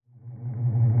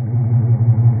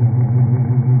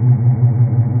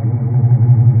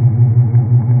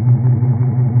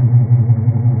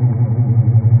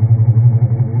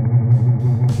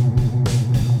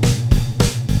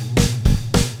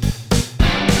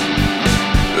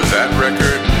That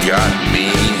record got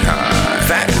me high.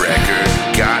 That record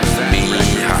got me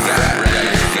high.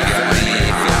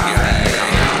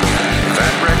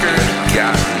 That record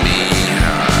got me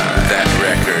high. That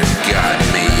record got me high. That record got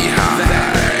me high.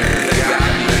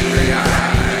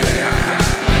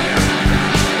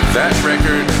 That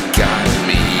record got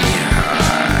me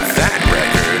high. That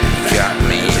record got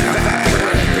me high.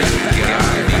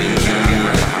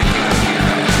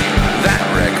 That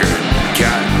record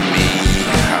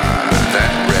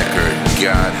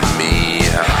got me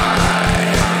high.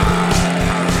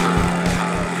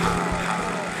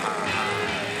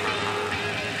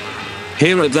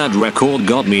 Here at That Record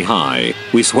Got Me High,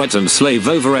 we sweat and slave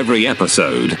over every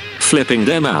episode, flipping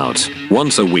them out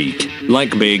once a week,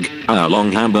 like big,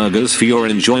 hour-long hamburgers for your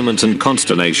enjoyment and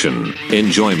consternation.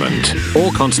 Enjoyment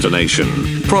or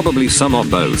consternation, probably some of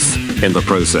both. In the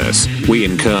process, we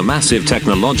incur massive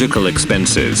technological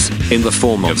expenses in the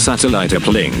form of satellite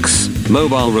uplinks,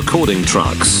 mobile recording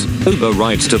trucks, Uber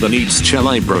rides to the Nietzsche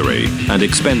Library, and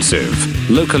expensive,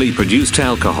 locally produced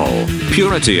alcohol,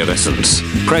 purity of essence,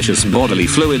 precious bodily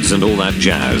fluids and all that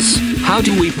jazz. How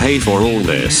do we pay for all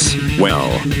this? Well,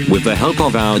 with the help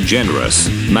of our generous,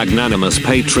 magnanimous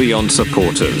Patreon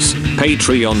supporters.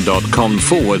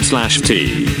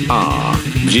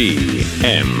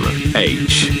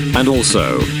 Patreon.com/TRGMH. And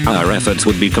also, our efforts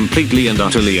would be completely and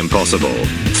utterly impossible,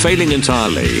 failing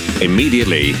entirely,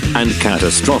 immediately, and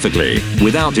catastrophically,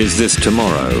 without Is This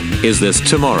Tomorrow? Is This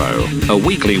Tomorrow? A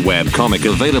weekly webcomic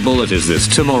available at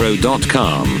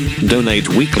isthistomorrow.com. Donate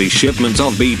weekly shipments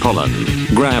of bee pollen,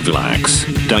 Gravlax,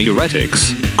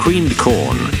 diuretics, creamed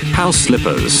corn, house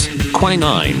slippers,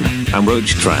 quinine, and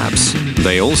roach traps.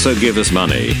 They also give us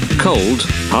money, cold,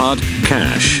 hard,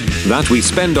 cash, that we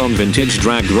spend on vintage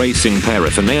drag racing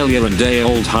paraphernalia and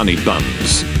day-old honey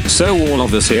buns. So all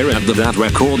of us here at the That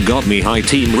Record Got Me High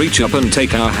team reach up and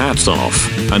take our hats off,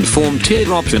 and form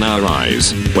teardrops in our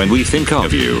eyes, when we think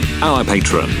of you, our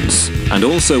patrons. And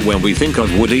also when we think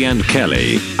of Woody and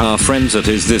Kelly, our friends at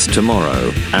Is This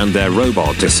Tomorrow, and their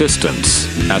robot assistants,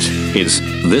 at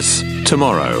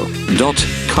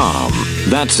isthistomorrow.com.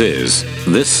 That's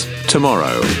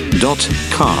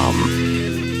isthistomorrow.com.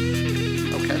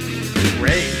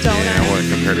 Great. Yeah, what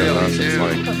compared to us, it's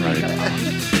like, right.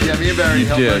 Yeah, me and Barry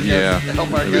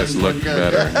helped our guests look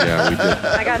better. Yeah, we did.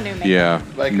 I got new makeup. Yeah,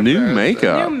 new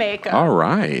makeup. New makeup. All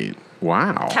right.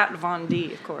 Wow. Kat Von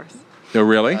D, of course. Oh,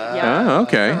 really? Yeah. Oh,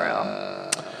 okay. For real.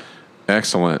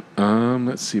 Excellent.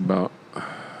 Let's see about.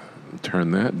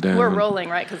 Turn that down. We're rolling,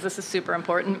 right? Because this is super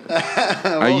important.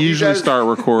 I usually start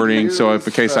recording, so if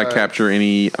in case I capture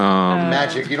any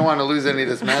magic, you don't want to lose any of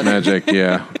this magic. Magic,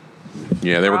 yeah.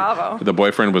 Yeah, Bravo. The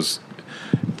boyfriend was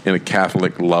in a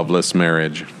Catholic loveless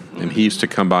marriage, and he used to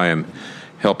come by and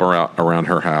help her out around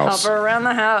her house. Help her around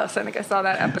the house. I think I saw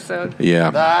that episode.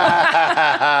 Yeah.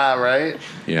 Right?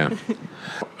 Yeah.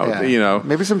 Yeah. You know,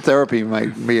 maybe some therapy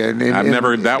might be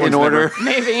in order.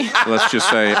 Maybe. Let's just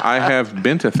say I have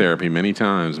been to therapy many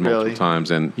times, multiple times,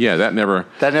 and yeah, that never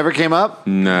came up.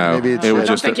 No, maybe it was I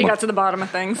just. don't think you got to the bottom of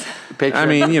things. Patreon. I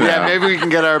mean, you know, yeah, maybe we can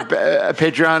get our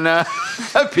Patreon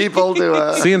people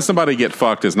to. Seeing somebody get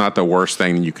fucked is not the worst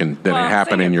thing you can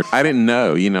happen in your. I didn't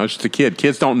know, you know, just a kid.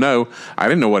 Kids don't know. I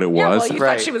didn't know what it was. Yeah, well, you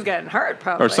thought she was getting hurt,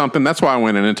 probably, or something. That's why I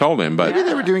went in and told him. But maybe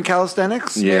they were doing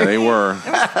calisthenics. Yeah, they were.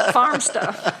 It was farm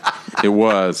stuff. It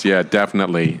was, yeah,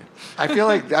 definitely. I feel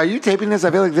like, are you taping this?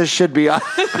 I feel like this should be on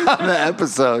the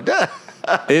episode.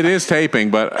 It is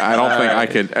taping, but I don't think I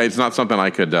could. It's not something I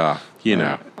could, you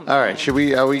know. All right, are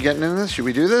we getting into this? Should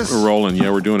we do this? We're rolling.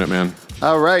 Yeah, we're doing it, man.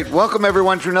 All right, welcome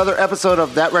everyone to another episode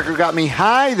of That Record Got Me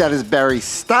High. That is Barry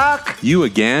Stock. You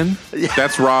again? Yeah.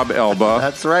 That's Rob Elba.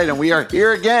 That's right, and we are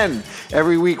here again.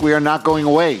 Every week we are not going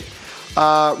away.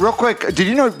 Real quick, did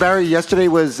you know, Barry, yesterday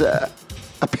was a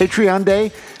Patreon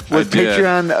day? Was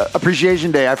Patreon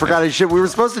Appreciation Day. I forgot. We were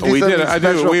supposed to do something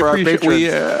special for our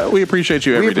patrons. We appreciate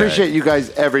you every day. We appreciate you guys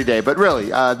every day. But really,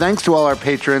 thanks to all our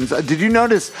patrons. Did you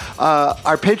notice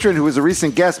our patron, who was a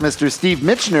recent guest, Mr. Steve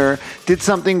Mitchner, did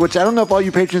something which I don't know if all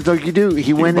you patrons know you do.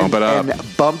 He went in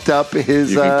and bumped up his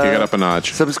kick it up a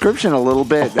notch. Subscription a little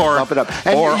bit. Bump it up.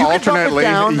 And or you alternately.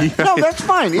 Can bump it down. No, that's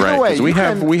fine. Either way. We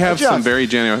have some very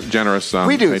generous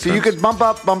we do. patrons. So you could bump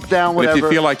up, bump down, whatever. But if you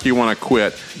feel like you want to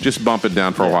quit, just bump it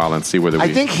down for a while and see whether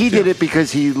I think he did it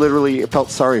because he literally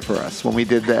felt sorry for us when we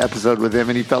did the episode with him,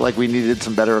 and he felt like we needed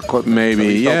some better equipment.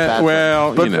 Maybe, so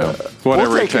well, you know,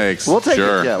 whatever it takes. We'll take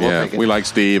it. Yeah, we'll take it. We like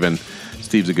Steve, and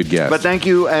Steve's a good guest. But thank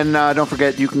you, and don't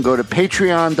forget, you can go to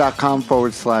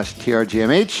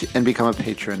patreon.com/TRGMH and become a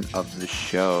patron of the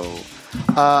show.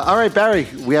 All right, Barry,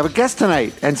 we have a guest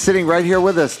tonight, and sitting right here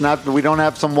with us. We don't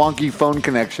have some wonky phone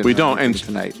connection. We don't. And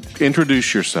tonight.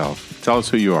 Introduce yourself. Tell us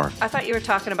who you are. I thought you were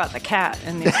talking about the cat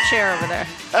in the chair over there.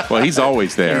 Well, he's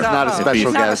always there. He's not a special he's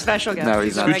guest. not a special guest. No,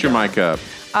 he's not. Scoot your mic up.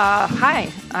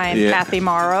 Hi, I'm Yeah. Kathy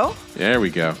Morrow. There we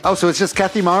go. Oh, so it's just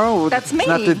Kathy Morrow? That's It's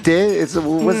not me. the did. What's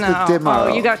the did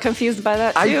Morrow? Oh, you got confused by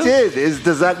that too? I did.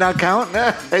 Does that not count?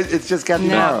 It's just Kathy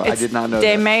Morrow. I it's did not know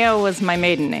De that. Mayo was my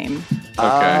maiden name.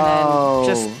 Okay. Oh.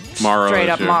 Just Morrow straight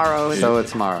is up your- Morrow. So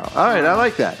it's Morrow. All right, I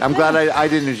like that. I'm glad I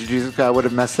didn't introduce it because I would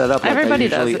have messed that up. Like Everybody I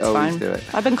does. usually It's always fine. do it.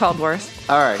 I've been called worse.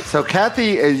 All right, so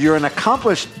Kathy, you're an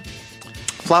accomplished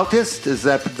flautist. Is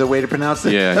that the way to pronounce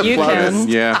it? Yeah. You Flautist. can.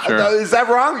 Yeah, sure. No, is that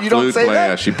wrong? You don't Flute say player.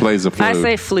 that. She plays the flute. I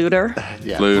say fluter.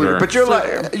 Yeah, Fluter. But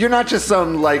you're not just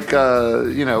some like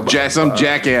Some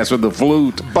jackass with the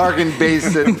flute. bargain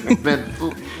basement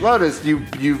flautist. You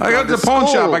I got gone the to pawn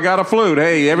school. shop. I got a flute.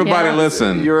 Hey, everybody Yeah.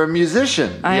 listen. You're a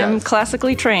musician. I am Yes.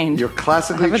 classically trained. You're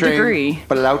classically I have a trained degree.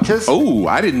 flautist. Oh,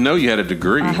 I didn't know you had a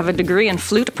degree. I have a degree in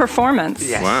flute performance.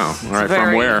 Yes. Wow. All right, from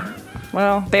very- where?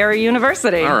 Well, Barry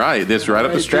University. All right, this right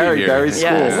up the street Barry here.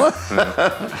 School.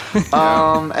 Yes.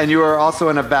 And you are also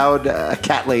an avowed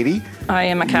cat lady. I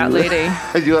am a cat lady.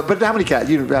 But how many cats?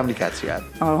 How many cats you got?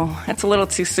 Oh, it's a little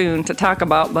too soon to talk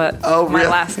about, but Oh, my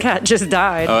really? last cat just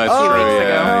died. Oh, that's a few true. weeks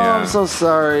Yeah, ago. Oh, I'm so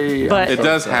sorry. But It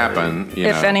does happen. You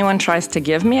if know. anyone tries to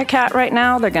give me a cat right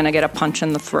now, they're going to get a punch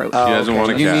in the throat. She doesn't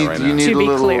want a you cat need, right you now. need To a be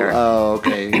little. clear. Oh,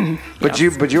 okay.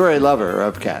 But you're a lover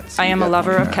of cats. I am a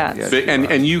lover of cats. Yes.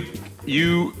 And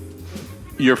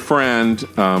your friend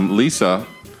Lisa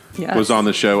Yes. was on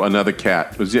the show. Another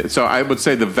cat so I would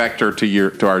say the vector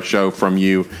to our show from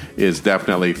you is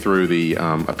definitely through the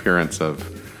appearance of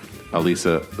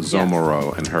Elisa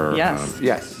Zomoro and her Yes.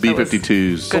 Yes.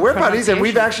 B-52s. So we're buddies, and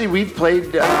we've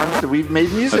played, we've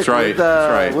made music That's right, with,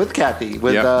 that's right. with Kathy,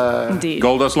 with Yep. Indeed.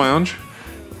 Goldust Lounge.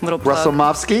 Little plug. Russell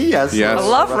Mofsky. Yes. Yes. I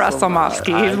love Russell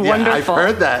Mofsky. He's wonderful. I've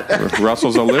heard that.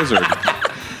 Russell's a lizard.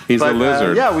 He's a But,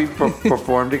 lizard. yeah, we've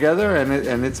performed together,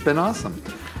 and it's been awesome.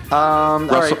 All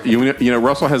Russell, right. you know,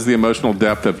 Russell has the emotional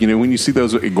depth of, when you see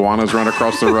those iguanas run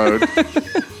across the road.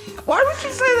 Why would you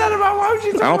say that about? Why would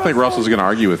you? I don't think Russell's going to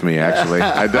argue with me, actually.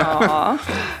 I don't.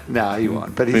 No, he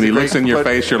won't. But he's When he a looks great- in your but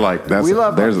face, you're like, that's we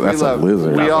love him. that's we a love,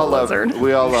 lizard. We all love. Lizard.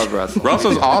 We all love Russell.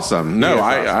 Russell's awesome. No,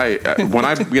 He is I when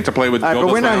I get to play with All right, Goldust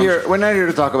but we're not Lounge- here. We're not here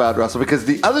to talk about Russell because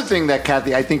the other thing that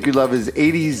Kathy, I think you love is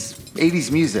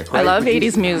 '80s music. Right? I love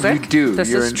Because 80s music. You do. This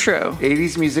You're is an true.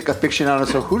 80s music aficionado.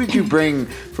 So who did you bring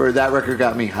for That Record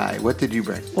Got Me High? What did you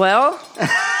bring? Well,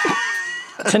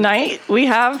 tonight we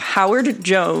have Howard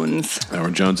Jones.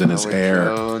 Howard Jones in his hair.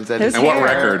 Jones and, His And what hair.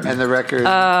 record? And the record.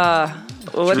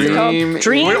 What's it Dream- called?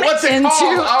 Dream Wait, What's it into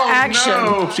called? Oh, action.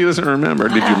 no. She doesn't remember.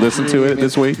 Did you listen to it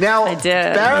this week? Now, I did.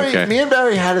 Barry, Okay. me and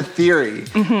Barry had a theory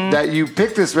Mm-hmm. that you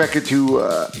picked this record to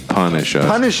Punish us.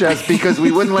 punish us because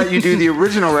we wouldn't let you do the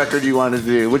original record you wanted to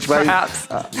do, which by Perhaps.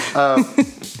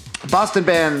 Boston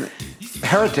band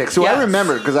Heretics, who I Yes.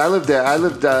 remember because I lived there. I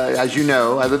lived, as you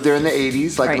know, I lived there in the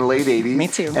 80s, like in the Right. late 80s. Me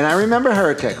too. And I remember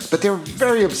Heretics, but they were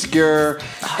very obscure.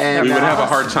 And We would have a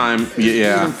hard time.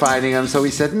 Yeah. even finding them. So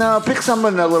we said, no, pick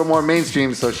someone a little more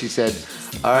mainstream. So she said,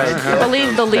 all right. I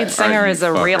believe the lead singer you is a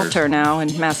fuckers. realtor now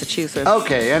in Massachusetts.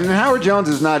 Okay, and Howard Jones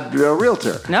is not a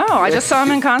realtor. No, I just saw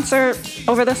him in concert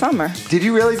over the summer. Did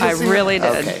you really? Just I see him? really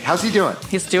did. Okay, how's he doing?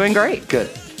 He's doing great. Good.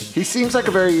 He seems like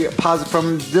a very positive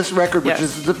from this record, which Yes.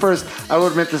 is the first. I will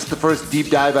admit this is the first deep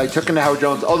dive I took into Howard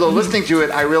Jones. Although listening to it,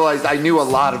 I realized I knew a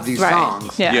lot of these Right.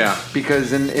 songs. Yeah. Yeah.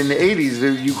 Because in the 80s,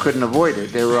 you couldn't avoid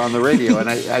it. They were on the radio, and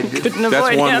I did. Couldn't That's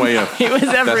avoid one him. way of. He was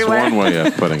everywhere. That's one way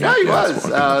of putting it. Yeah, he Yeah, was. that's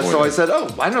one way of So putting I it. said, "Oh,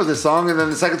 I know this song," and then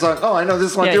the second song, "Oh, I know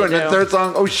this one Yeah, too," you and then the do. third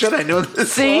song, "Oh shit, I know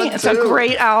this." See, one it's a too."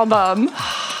 great album.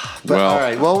 But, Well, all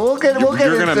right. Well, we'll get You're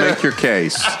going to into make your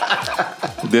case.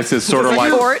 This is sort of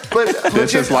like Court. But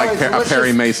this is like a let's Perry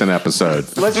just- Mason episode.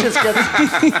 Let's just get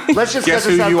Guess this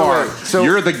who out you the are? way. So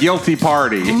You're the guilty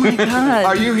party. God.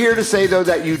 are you here to say though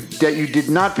that you did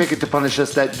not pick it to punish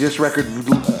us? That this record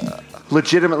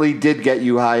legitimately did get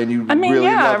you high, and you I mean, really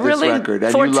yeah, loved this really. record.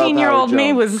 And you love 14-year-old Howard me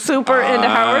Jones. was super into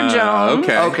Howard Jones.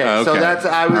 Okay. Okay, so that's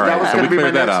All that right, was so going we to be my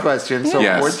cleared that next up. question. So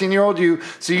Yes. 14-year-old you.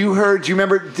 So you heard? Do you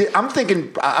remember?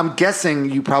 I'm guessing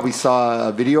you probably saw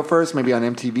a video first, maybe on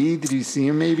MTV. Did you see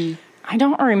him? Maybe. I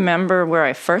don't remember where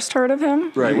I first heard of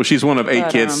him. Right. Well, she's one of 8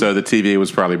 But, kids, so the TV was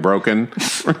probably broken.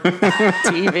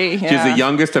 TV. She's Yeah. the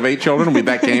youngest of 8 children. With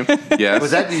that game, yes.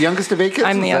 Was that the youngest of 8 kids?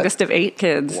 I'm the Was that- youngest of 8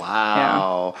 kids.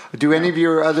 Wow. Do any of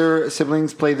your other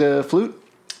siblings play the flute?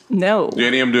 Yeah. No. Do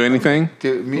any of them do anything?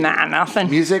 Do Nah, nothing.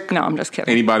 Music? No, I'm just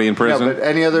kidding. Anybody in No, prison? but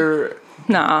any other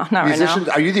No, not musicians? right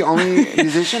now. Are you the only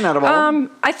musician out of all?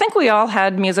 I think we all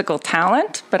had musical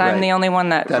talent, but I'm Right. the only one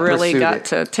that really pursued got it.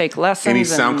 to take lessons. Any and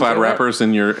SoundCloud do it. rappers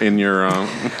in your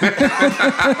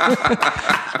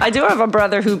I do have a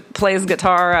brother who plays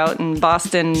guitar out in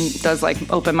Boston, does like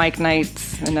open mic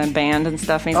nights in a band and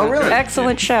stuff. He's Oh, an really?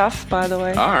 excellent chef, by the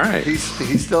way. All right. He's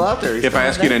still out there. He's If I still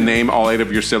ask you to out there. name all 8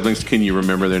 of your siblings, can you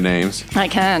remember their names? I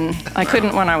can. I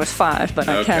couldn't when I was 5, but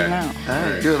I Okay. can now. All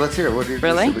right, good. Let's hear it. What do you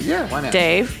Really? Yeah, why not?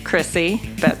 Dave, Chrissy,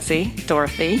 Betsy,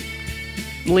 Dorothy,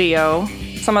 Leo.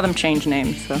 Some of them change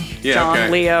names. So Yeah, John, okay.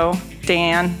 Leo,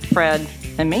 Dan, Fred,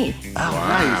 and me. Oh,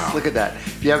 nice. Look at that.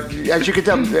 Yeah, as you can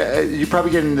tell, you're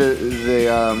probably getting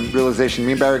the realization.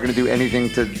 Me and Barry are going to do anything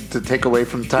to take away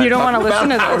from time. You don't talking wanna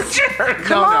listen about to this. Howard Stern.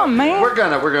 Come on, man. We're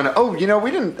gonna. Oh,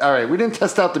 we didn't. All right, we didn't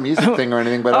test out the music thing or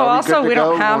anything. But are we also, good to we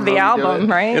don't go? have the We'll do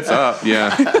album, it? right? It's up,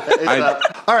 yeah.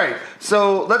 All right,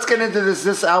 so let's get into this.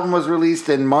 This album was released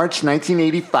in March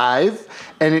 1985,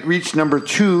 and it reached number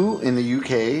 2 in the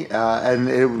UK, and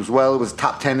it was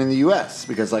top 10 in the US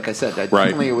because, like I said,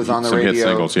 definitely it was on the Some radio. hit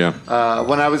singles, yeah.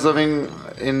 When I was living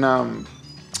in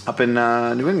up in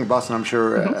New England, Boston, I'm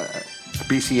sure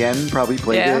BCN probably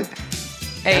played Yeah. it.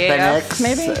 AAF,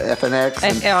 maybe? FNX.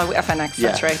 and- FNX,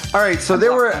 that's right. All right, so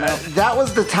there were. That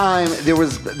was the time. There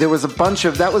was a bunch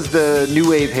of. That was the new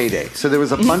wave heyday. So there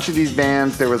was a bunch of these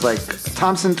bands. There was like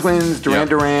Thompson Twins, Duran Yep.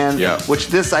 Duran. Yep.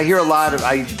 Which I hear a lot of.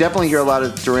 I definitely hear a lot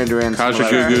of Duran Duran. Kaja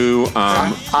Gugu,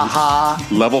 Aha.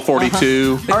 Level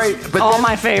 42. All right, but All then,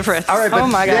 my favorites. all right, but oh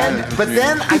my then, god. But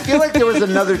then I feel like there was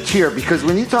another tier because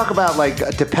when you talk about like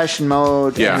Depeche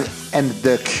Mode Yeah. and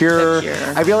The Cure, The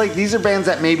Cure. I feel like these are bands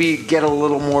that maybe get a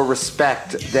little more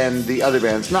respect than the other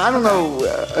bands. Now I don't know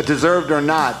deserved or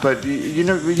not, but you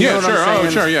know Yeah, what sure. I'm saying. Oh,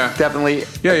 sure, yeah. Definitely.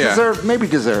 Yeah, yeah. Deserved, maybe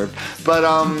deserved, but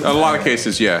A lot of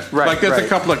cases, yeah. Right, Like there's right. a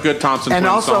couple of good Thompson And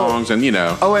Twin also- songs, and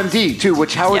OMD too,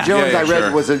 which Howard Yeah. Jones Yeah, I read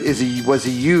sure. was a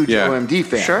huge Yeah. OMD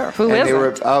fan. Sure, who and they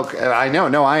were, isn't? okay, I know,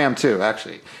 no, I am too.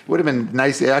 Actually, it would have been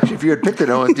nice. Actually, if you had picked an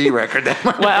OMD record, that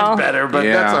might have Well, been better. But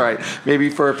Yeah. that's all right. Maybe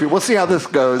for a few. We'll see how this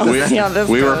goes. we, see how this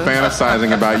we were goes.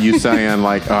 fantasizing about you saying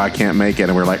like, "Oh, I can't make it,"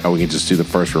 and we're like, "Oh, we can just do the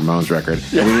first Ramones record.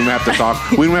 And we don't have to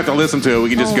talk. We don't have to listen to it. We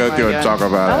can just Oh go my through it and God. talk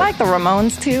about I it." like the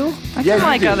Ramones too. I Yeah, can you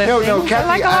like do. other No, things. no, Kathy, I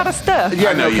like a lot of stuff. Yeah,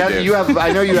 I know no, you Kathy, do. you have.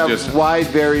 I know you have Just- wide,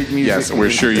 varied music. Yes, we're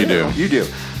sure you do. You do.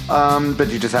 But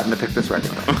you just happen to pick this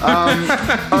record.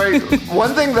 All right.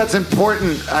 One thing that's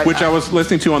important. Which I was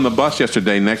listening to on the bus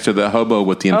yesterday next to the hobo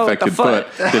with the Oh, the infected foot.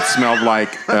 foot that smelled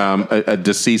like a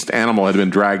deceased animal had been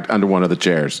dragged under one of the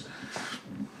chairs.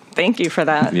 Thank you for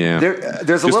that. Yeah. there's a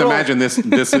Just little. imagine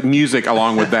this music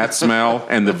along with that smell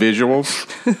and the visuals.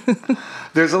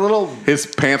 There's a little. His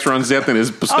pants were unzipped and his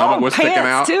stomach was sticking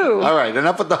out. pants too. All right,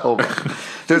 enough with the hope.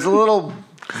 There's a little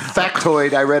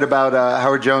factoid I read about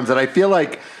Howard Jones that I feel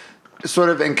like sort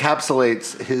of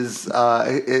encapsulates his.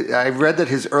 I read that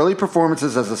his early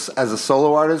performances as a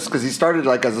solo artist, because he started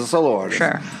like as a solo artist,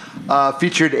 Sure.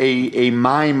 Featured a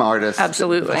mime artist,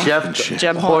 Absolutely.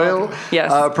 Jeb Hoyle. Hoyle,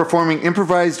 Yes. performing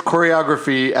improvised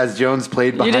choreography as Jones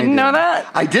played behind didn't him. know that?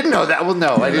 I didn't know that. Well,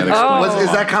 no, I didn't. explains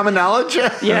Is that common knowledge?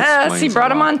 Yes, he explains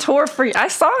brought a him lot. on tour for. I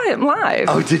saw him live.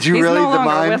 Oh, did you He's really? No The longer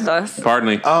mime? with us. Pardon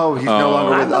me. Oh, he's no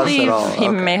longer I with us at believe all. he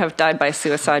Okay. may have died by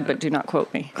suicide, but do not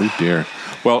quote me. Oh dear.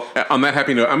 Well, on that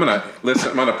happy note, I'm gonna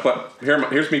listen. I'm gonna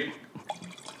here's me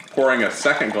pouring a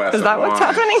second glass Is of that wine what's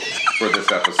happening? for this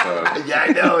episode. Yeah,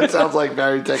 I know. It sounds like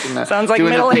Barry taking that. Sounds like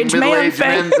doing the middle-aged man middle-aged thing.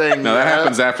 men thing. No, that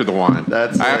happens after the wine.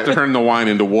 That's I have it. to turn the wine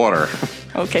into water.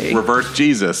 Okay. Reverse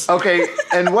Jesus. Okay,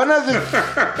 and one other.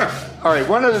 All right,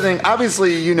 one other thing.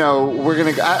 Obviously, we're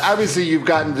gonna. Obviously, you've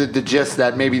gotten the gist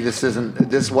that maybe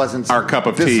this wasn't Our cup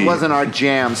of this tea. This wasn't our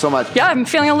jam so much. Yeah, I'm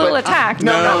feeling a little But, attacked.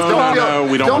 No,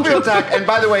 we don't don't want feel you- attacked. And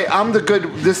by the way, I'm the good.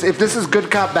 If this is good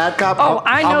cop, bad cop. Oh,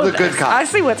 I know I'm the this. good cop. I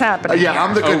see what's happening. Yeah, here.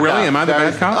 I'm the good cop. really? Am I the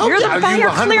Barry- bad cop? Oh, You're the yeah, bad- you you're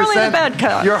clearly the 100%. bad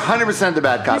cop. You're 100% the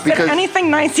bad cop Is there because anything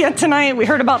nice yet tonight? We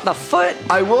heard about the foot.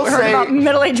 I will we heard say- about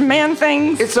middle-aged man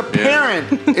things. it's apparent.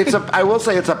 I will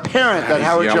say it's apparent that He's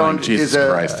Howard yelling, Jones Jesus is a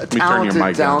Christ. Let me turn your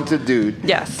mic down. talented dude.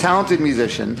 Yes. Talented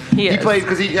musician. He is. played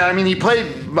because he played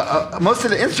most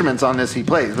of the instruments on this. He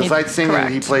plays besides singing.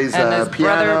 Correct. He plays and his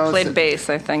piano. brother played bass,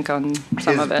 I think, on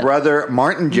some His of it. brother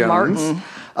Martin Jones. Martin.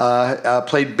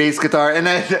 Played bass guitar, and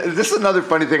this is another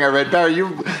funny thing I read. Barry,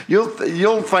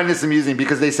 you'll find this amusing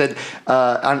because they said,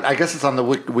 I guess it's on the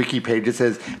wiki page. It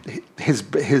says his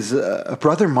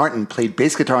brother Martin played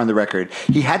bass guitar on the record.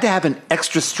 He had to have an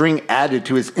extra string added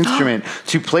to his instrument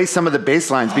to play some of the bass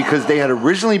lines because they had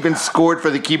originally been scored for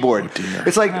the keyboard.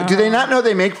 It's like, do they not know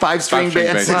they make 5-string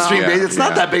bass and 6-string bass? It's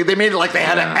not that big. They made it like they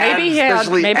had to add Maybe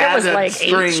it was like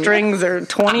 8 strings or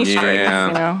 20 strings. You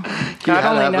know, God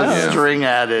only knows. A string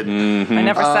added. I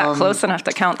never sat close enough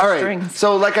to count the all right. strings.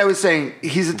 So, like I was saying,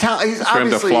 he's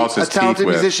obviously a talented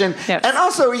musician, and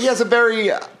also he has a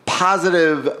very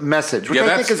positive message, which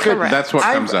I think is good. That's what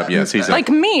comes up. Yes, he's like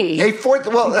me.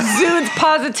 Zood's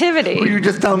positivity. Were you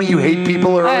just telling me you hate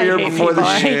people earlier before the show?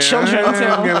 I hate children too.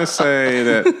 I'm going to say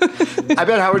that. I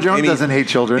bet Howard Jones doesn't hate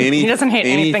children. He doesn't hate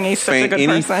anything. He's such a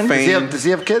good person. Does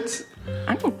he have kids?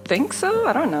 I don't think so.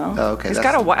 I don't know. Oh, okay. He's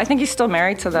got a. I think he's still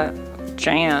married to that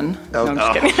Jan. Oh, no,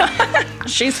 I'm just kidding.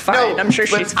 She's fine. I'm sure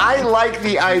she's fine. I like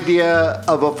the idea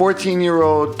of a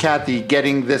 14-year-old Kathy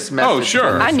getting this message. Oh,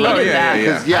 sure. I needed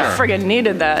that. Yeah. I friggin'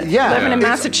 needed that. Yeah. Living in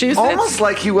Massachusetts. Almost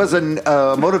like he was a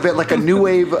like a new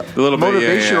wave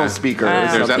motivational speaker.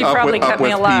 There's that he up probably with kept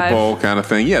me alive. People kind of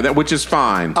thing. Yeah, which is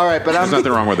fine. All right, but there's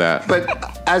nothing wrong with that. But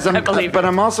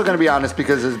I'm also going to be honest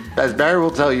because as Barry will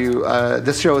tell you,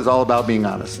 this show is all about being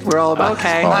honest. We're all about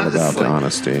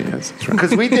honesty. Yes, that's right.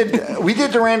 Because we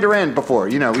did Duran Duran before,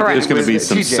 you know. Correct. There's going to be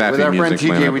some TJ, sappy with our friend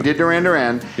music TJ. We did Duran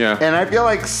Duran. Yeah. And I feel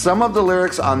like some of the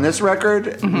lyrics on this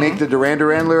record make the Duran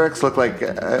Duran lyrics look like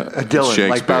a Dylan,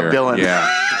 like Bob Dylan. Yeah.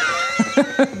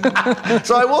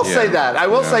 So I will say that. I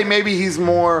will say maybe he's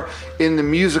more in the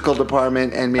musical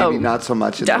department and maybe not so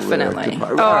much in the lyric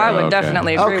department. I would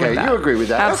definitely agree with that. Okay, you agree with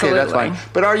that. Absolutely. Okay, that's fine.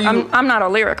 But are you... I'm not a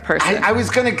lyric person. I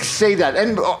was going to say that.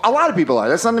 And a lot of people are.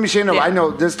 That's nothing to be ashamed of. I know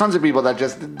there's tons of people that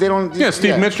just, they don't... Yeah,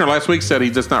 Steve Mitchell last week said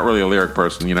he's just not really a lyric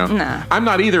person, you know? Nah. I'm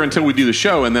not either until we do the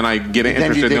show, and then I get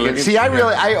interested in See,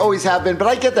 I always have been, but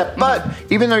I get that. But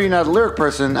even though you're not a lyric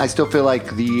person, I still feel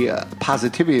like the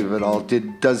positivity of it all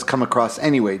does come across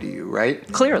anyway to you,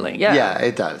 right? Clearly, yeah. Yeah,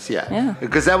 it does, yeah.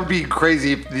 Because that would be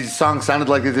crazy if these songs sounded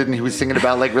like they did and he was singing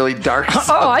about like really dark subjects.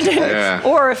 I didn't. Yeah.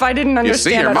 Or if I didn't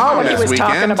understand at all what he was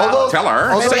talking about. Tell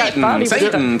her.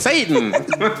 Satan.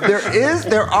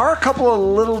 There are a couple of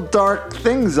little dark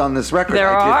things on this record. There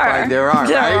are, right?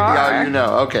 Yeah, you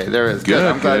know. Okay, there is. Good.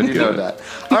 I'm glad you know that.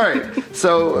 All right.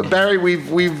 So, Barry,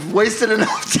 we've wasted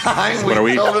enough time.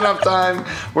 We've killed enough time.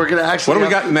 We're going to actually... What do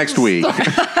we got next week?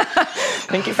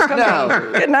 Thank you for coming.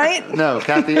 No. Good night. No,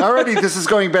 Kathy. Already, this is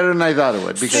going better than I thought it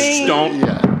would. Because Don't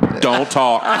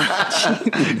talk.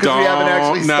 Because we haven't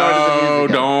actually started the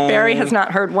music. Don't. Barry has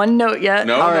not heard one note yet.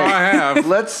 No, I have.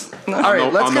 Let's get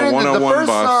into the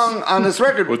first song on this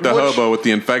record. With the hobo with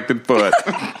the infected foot.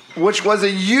 Which was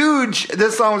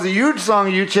this song was a huge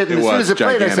song, huge hit. And as soon as it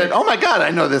played, I said, oh my God, I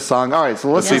know this song. All right, so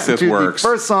let's listen to the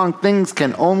first song, Things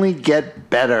Can Only Get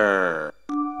Better.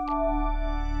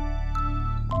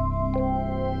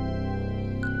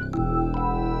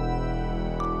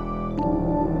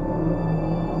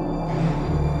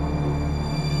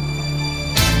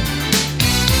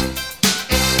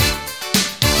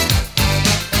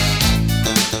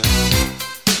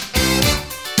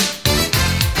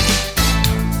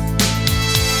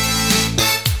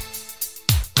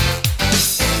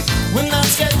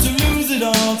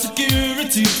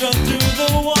 Security drunk through the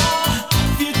wall.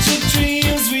 Future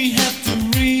dreams we have to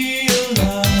realize.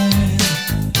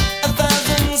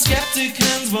 1,000 skeptic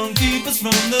hands won't keep us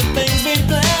from the things we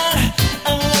plan,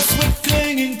 unless we're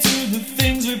clinging to the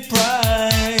things we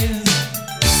prize.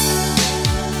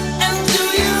 And do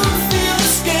you feel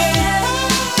scared?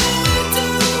 I do,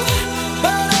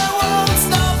 but I won't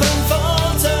stop and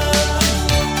falter.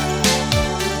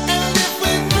 And if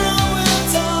we throw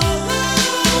it all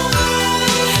away,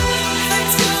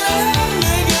 things can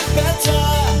only get better.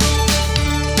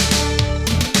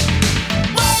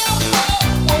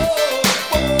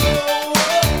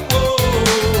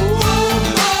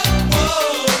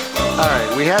 All right,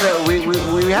 we had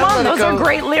Mom, those are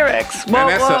great lyrics. And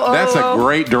that's a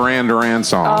great Duran Duran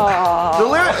song. The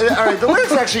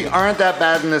lyrics actually aren't that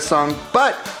bad in this song,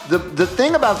 but the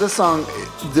thing about this song,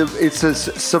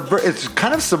 it's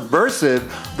kind of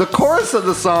subversive. The chorus of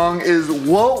the song is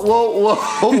whoa, whoa, whoa,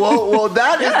 whoa, whoa.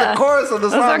 That is the chorus of the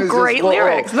song. Those are great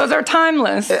lyrics. Those are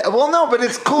timeless. Well, no, but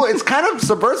it's cool. It's kind of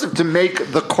subversive to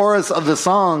make the chorus of the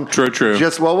song true.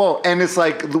 Just whoa, whoa. And it's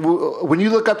like when you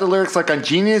look up the lyrics, like on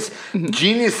Genius,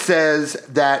 Genius says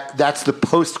that's the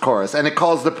post-chorus, and it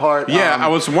calls the part. Yeah, I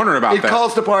was wondering about that. It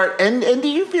calls the part, and do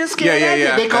you feel scared?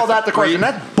 Yeah. They call that the chorus, and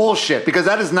that's bullshit because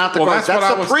that is not the chorus.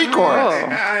 That's the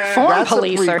pre-chorus. Foreign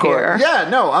police are here. Yeah,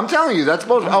 no, I'm telling you, that's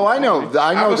bullshit. Oh, I know that.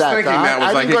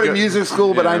 I didn't go to music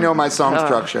school, but I know my song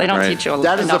structure. They don't teach you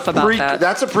enough about that.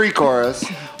 That's a pre-chorus.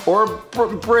 or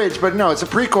bridge, but no, it's a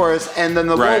pre-chorus, and then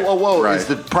the Right, whoa, whoa, whoa right. is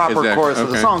the proper Exactly, chorus of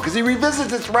the okay. song, because he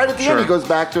revisits it right at the end. Sure. He goes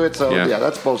back to it, so Yeah. yeah,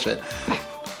 that's bullshit.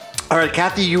 All right,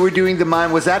 Kathy, you were doing the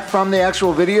mime. Was that from the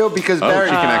actual video? Because Oh, Barry,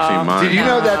 she can actually mime. did you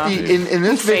know that in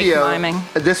this Fake video, miming.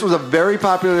 this was a very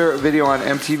popular video on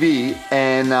MTV,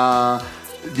 and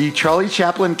the Charlie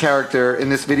Chaplin character in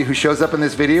this video, who shows up in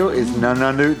this video, is none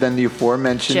other than the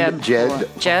aforementioned Jed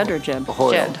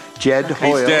Hoyle. Jed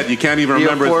Hoyle. He's dead. You can't even the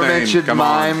remember his name. aforementioned Come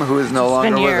on. mime who is no longer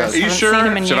been with years. us. Are you Haven't sure? seen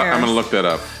him in I'm years. going to look that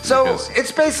up. So because-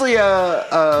 it's basically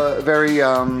a very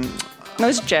No,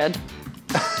 it's Jed.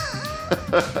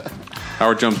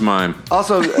 Howard Jones mime.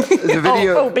 also the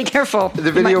video. Oh, be careful.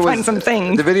 The video you might was find some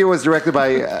things. The video was directed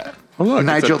by Oh, look,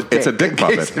 Nigel. it's a dick in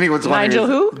case puppet. anyone's wondering. Nigel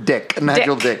who? Dick.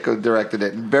 Nigel Dick who directed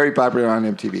it. Very popular on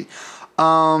MTV.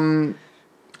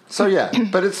 So yeah,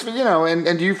 but it's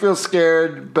and do you feel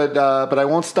scared? But I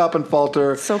won't stop and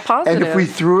falter. So positive. And if we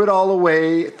threw it all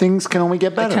away, things can only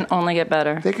get It better. can only get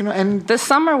better. They can. And This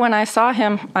summer when I saw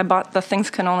him, I bought the Things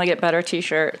Can Only Get Better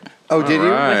t-shirt oh, did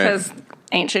you? Right. with his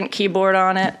ancient keyboard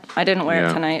on it. I didn't wear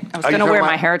Yeah. it tonight. I was Are you going to talking wear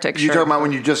about- my Heretic You shirt. talking about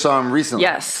when you just saw him recently?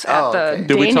 Yes, at Oh, the okay.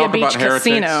 Did we Dania talk Beach about heretics?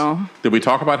 Casino. Did we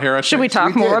talk about heretics? Should we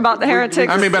talk We more did. about the We-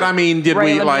 Heretics? I mean, did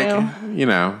Ray we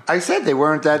Lemieux? I said they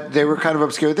weren't that. They were kind of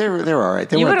obscure. They were all right.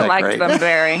 They You weren't would have that liked great. them,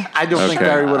 Barry. I don't think Okay.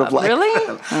 Barry would have liked. Really?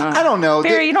 them. I don't know.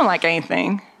 Barry, you don't like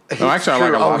anything. No, actually, I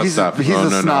like a lot of he's stuff. He's Oh, a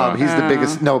no, snob. no. He's the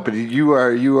biggest. No, but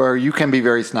you can be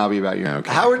very snobby about you. Yeah,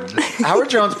 okay. Howard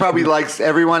Jones probably likes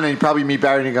everyone, and you probably meet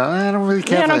Barry and you go, I don't really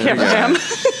care. Yeah, I don't care for him.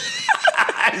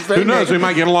 He's very Who knows? We negative.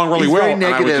 might get along really He's well. very And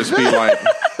I would negative.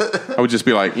 just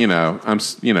be like,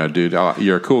 dude,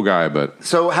 you're a cool guy, but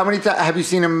So, how many times have you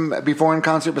seen him before in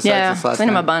concert besides Yeah, this last seen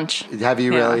him time? a bunch. Have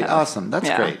you Yeah, really? I have. Awesome. That's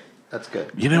Yeah. great. That's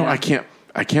good.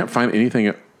 I can't find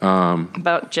anything.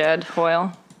 About Jed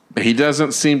Hoyle. He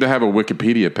doesn't seem to have a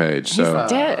Wikipedia page. So, He's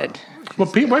dead. well,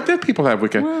 why did people have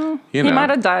Wiki? He might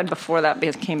have died before that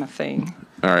became a thing.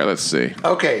 All right, let's see.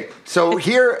 Okay, so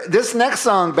this next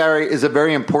song, Barry, is a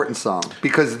very important song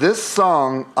because this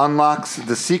song unlocks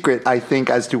the secret, I think,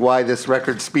 as to why this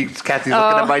record speaks. Kathy's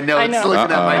looking at my I notes, know.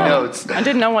 looking at my notes. I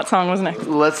didn't know what song was next.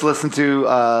 Let's listen to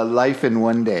Life in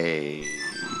One Day.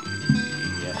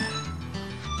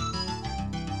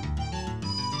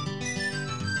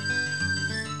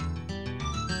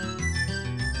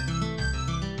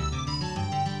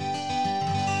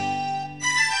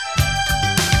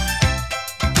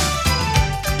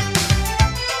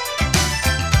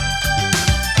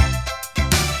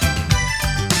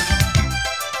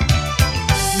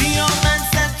 The old man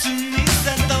said to me,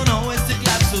 said don't always take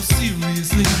life so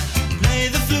seriously. Play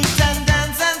the flute and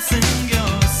dance and sing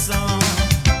your song.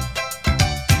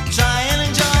 Try and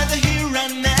enjoy the here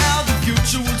and now. The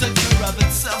future will take care of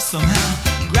itself somehow.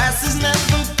 Grass is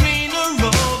never greener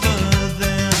over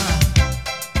there.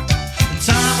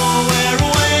 Time will wear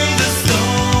away the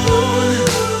stone.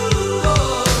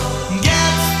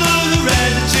 Gets the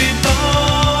hereditary bone.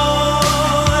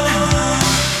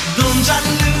 Don't try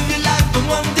to live your life for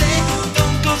one day.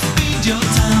 Don't go speed your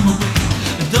time away.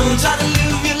 Don't try to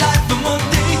live your life for one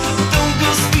day. Don't go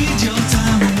speed your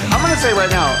time away. I'm going to say right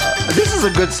now, this is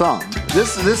a good song.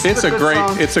 This It's is a good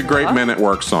great song. Men at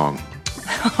Work song.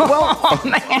 Well,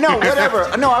 no,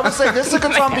 whatever. No, I would say this is a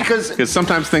good song because Because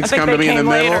sometimes I things think come they to me in the came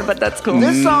middle. later, but that's cool.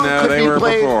 this song No, could they be were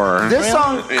played. before. This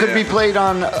song could be Yeah. played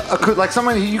on like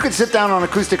someone you could sit down on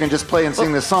acoustic and just play and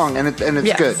sing this song, and it's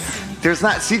Yes. good. There's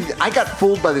not. See, I got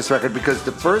fooled by this record because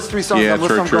the first three songs Yeah, I'm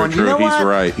listening, true, I'm going, true, you know true. He's what?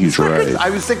 right. He's This record's- right. I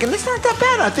was thinking it's not that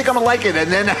bad. I think I'm gonna like it,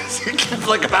 and then it's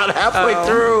like about halfway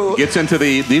through. Gets into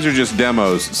these are just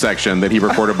demos section that he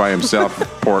recorded by himself.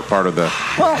 part of the.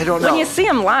 Well, I don't know. when you see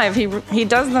him live, he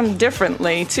does them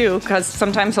differently too, because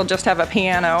sometimes he'll just have a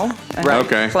piano and Right.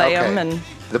 Okay. play Okay. them, and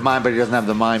The mind, but he doesn't have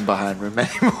the mind behind him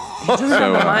anymore. doesn't have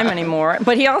So, the mime anymore.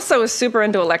 But he also is super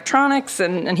into electronics,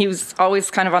 and he was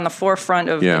always kind of on the forefront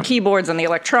of Yeah. the keyboards and the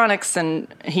electronics, and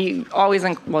he always,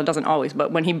 doesn't always,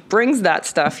 but when he brings that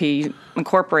stuff, he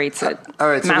incorporates it All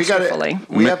right, so masterfully.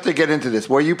 we have to get into this.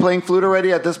 Were you playing flute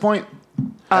already at this point?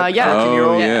 Yeah.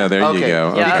 Oh yeah, there you Okay.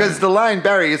 go. Yeah. Because the line,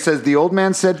 Barry, it says, the old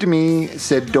man said to me,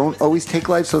 don't always take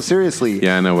life so seriously.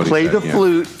 Yeah, I know what he Play said, the yeah.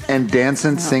 flute and dance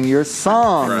and sing your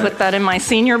song. Right. Put that in my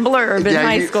senior blurb in Yeah,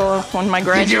 high you- school on my Did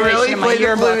graduation you really in my play the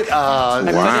yearbook. flute? Oh, put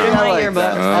it in I my like yearbook.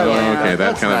 that. Oh, I like okay, that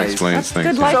That's kind of nice. explains That's things.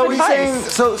 good life So he's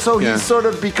advice. saying, so Yeah. he's sort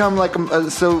of become like,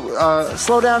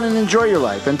 slow down and enjoy your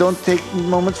life and don't take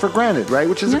moments for granted, right?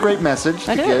 Which is a great message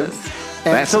to it give. is.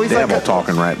 And That's the devil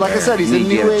talking right Like I there. said, he's You a need to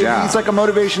new get a age. job. He's like a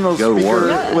motivational Go to speaker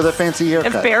work. with a fancy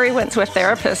haircut. If Barry went to a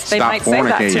therapist, they Stop might say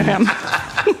that to fornicating.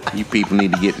 him. You people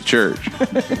need to get to church.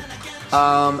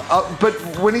 But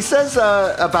when he says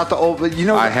about the old,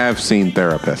 I have seen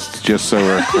therapists, just so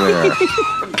we're clear.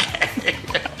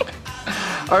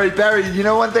 All right, Barry,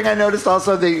 one thing I noticed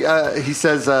also, he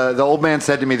says, the old man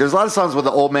said to me, there's a lot of songs with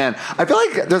the old man. I feel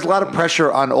like there's a lot of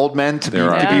pressure on old men to be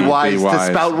wise, to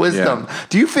spout wisdom. Yeah.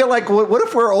 Do you feel like, what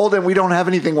if we're old and we don't have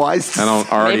anything wise to say? I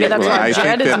don't already. Maybe that's why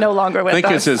Jed is no longer with us. I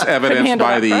think this is evidenced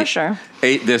by pressure.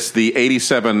 the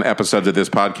 87 episodes of this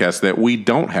podcast that we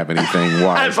don't have anything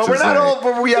wise But to we're not say. old,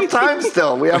 but we have time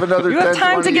still. We have another 10, You have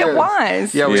time to 20 get years.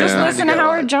 wise. Yeah, we Just have time listen to to get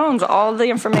Howard wise. Jones. All the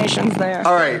information's there.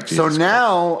 All right, so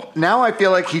now I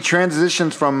feel like he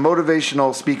transitions from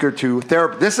motivational speaker to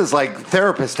therapist. This is like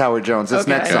therapist Howard Jones, this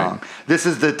next song. This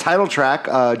is the title track,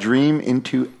 Dream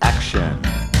into Action.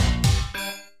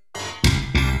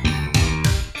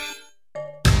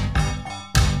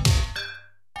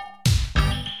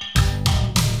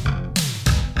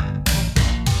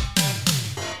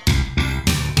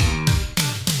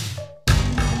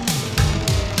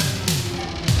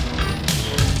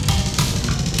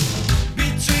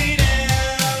 Between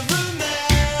every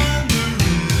man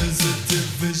there is a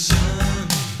division.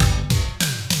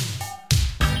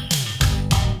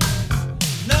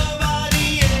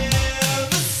 Nobody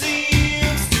ever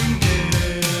seems to get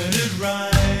it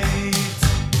right.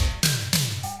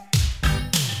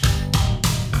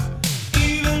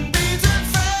 Even between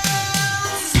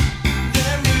friends,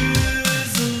 there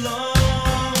is a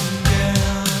long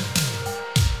gap.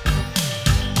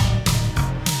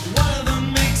 One of them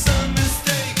makes a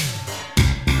mistake.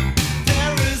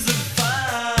 There is a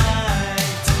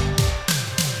fight.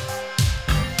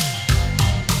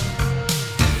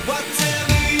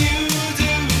 Whatever you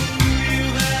do, you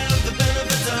have the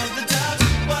benefit of the doubt.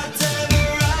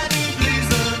 Whatever I do, please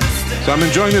understand. So I'm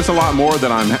enjoying this a lot more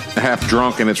than I'm half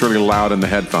drunk and it's really loud in the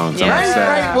headphones. I Yeah. must say.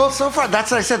 Right. Well, so far,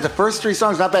 that's what I said. The first three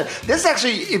songs, not bad. This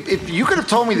actually, if you could have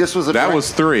told me this was a That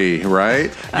was 3,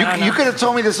 right? you could have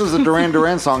told me this was a Duran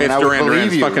Duran song, and It's I would Duran believe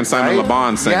Duran's you. fucking Simon right? Le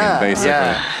Bon singing, basically.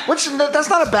 Yeah. Which that's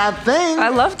not a bad thing, I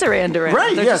love Duran Duran.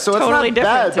 right? They're Yeah. just So it's totally not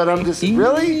different bad, to but me. I'm just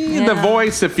really. The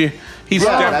voice, he's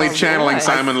Yeah, definitely that's channeling right.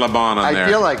 Simon Le Bon on there. I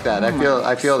feel like that.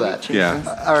 I feel that. Yeah.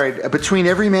 All right. Between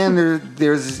every man,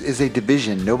 there is a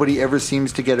division. Nobody ever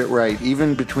seems to get it right.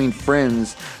 Even between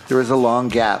friends, there is a long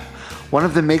gap. One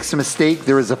of them makes a mistake.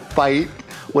 There is a fight.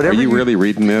 Whatever Are you really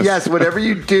reading this? Yes. Whatever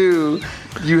you do,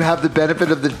 you have the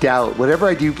benefit of the doubt. Whatever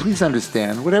I do, please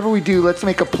understand. Whatever we do, let's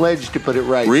make a pledge to put it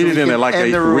right. Read So it we in can like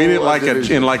end the a rule read it of like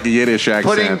division. in like a Yiddish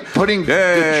accent. Putting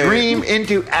Yay. the dream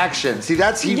into action. See,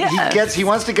 that's Yes. he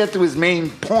wants to get to his main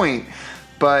point,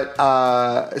 but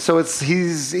so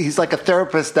he's like a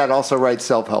therapist that also writes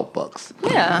self-help books.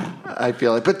 Yeah. I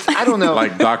feel like, but I don't know.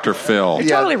 like Dr. Phil.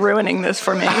 Yeah. Totally ruining this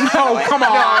for me. Oh, come no,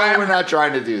 on. we're not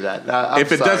trying to do that. I'm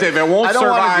If it sorry. does, if it won't I don't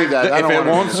wanna survive, do that. I if don't it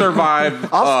wanna won't do that. survive,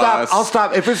 I'll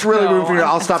stop. If it's really room for you,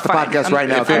 I'll stop the Fine. podcast right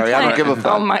now, If it- Barry. I don't give a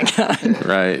fuck. Oh my god.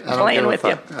 right. I don't Playing give a with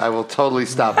you. fuck. I will totally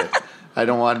stop it. I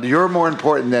don't want. You're more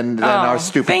important than our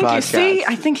stupid Thank podcast. you. See,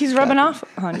 I think he's rubbing off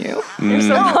on you. You're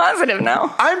so positive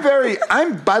now.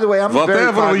 By the way, I'm very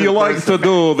Whatever positive you like person. to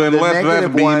do, then The let that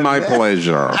negative be one- my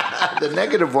pleasure. The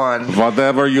negative one.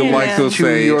 Whatever you Yeah. like to To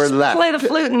say. your left. Play the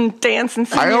flute and dance and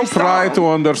sing I'll your try song. to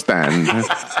understand.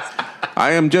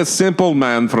 I am just simple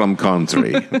man from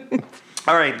country.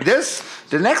 All right,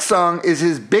 the next song is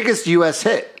his biggest U.S.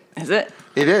 hit. Is it?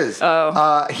 It is.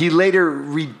 Oh. He later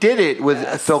redid it with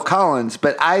Phil Collins,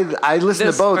 but I listened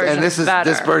This to both, and version's better.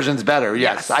 this version's better.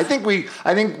 Yes, Yes. I think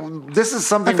this is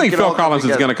something. I think Phil Collins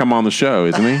is going to come on the show,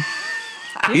 isn't he?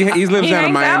 He lives He down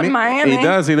in hangs out Miami. in Miami. He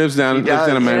does. He lives down does,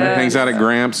 in Miami. yeah. Hangs out at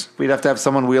Gramps. We'd have to have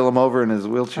someone wheel him over in his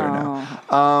wheelchair now.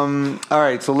 All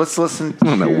right, so let's listen.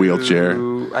 On that wheelchair.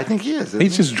 I think he is. isn't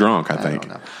He's he? just drunk, I I think.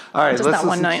 don't know. All right, Just let's that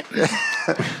one listen- night.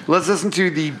 Let's listen to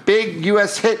the big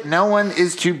U.S. hit. No one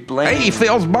is to blame. Hey,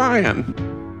 Phil's buying.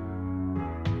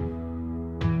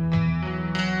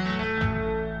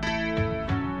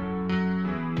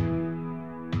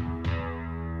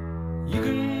 You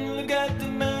can look at the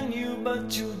menu,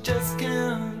 but you just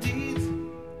can't eat.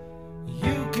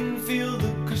 You can feel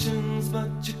the cushions, but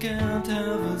you can't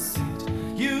have a seat.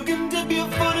 You can dip your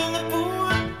foot in the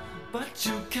pool, but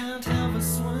you can't have a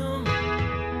swim.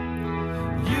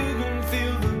 You can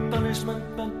feel the punishment,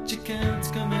 but you can't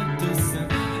commit the sin.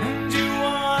 And you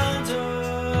want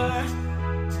her,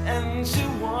 and she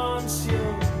wants you.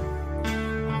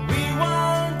 We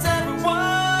want everyone,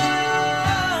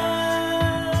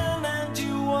 and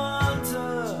you want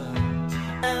her,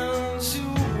 and she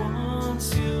wants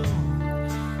you.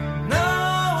 No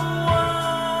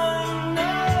one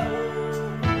knows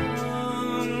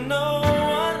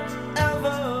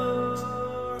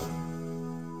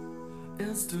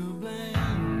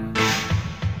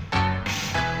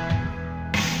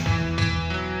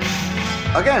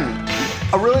again,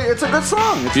 it's a good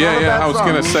song. It's not a Yeah. bad I was song.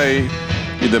 going to say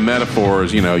the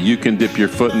metaphors. You can dip your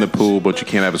foot in the pool, but you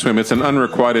can't have a swim. It's an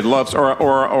unrequited love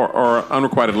or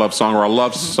unrequited love song or a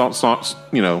love song,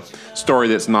 story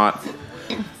that's not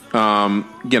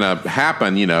gonna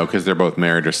happen. Because they're both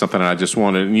married or something. And I just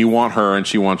wanted, and you want her, and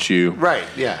she wants you. Right.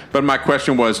 Yeah. But my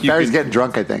question was, Barry's getting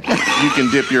drunk, I think. you can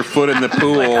dip your foot in the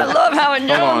pool. I love Howard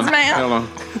Jones, man. Hold on.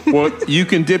 Well, you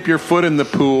can dip your foot in the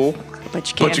pool, But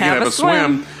you can't can have a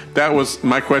swim. That was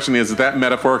my question. Is that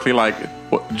metaphorically like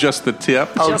just the tip?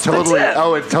 Oh, Just the totally. tip.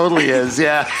 Oh, it totally is.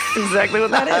 Yeah. Exactly what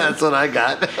that is. That's what I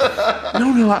got.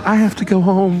 No, I have to go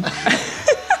home.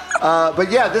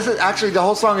 But yeah, this is actually the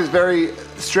whole song is very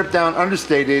stripped down,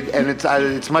 understated, and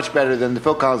it's much better than the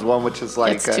Phil Collins one, which is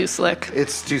like It's too slick.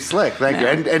 It's too slick. Thank you.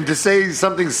 Yeah. And to say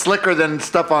something slicker than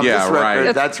stuff on Yeah, this right.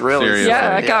 record, that's really Seriously.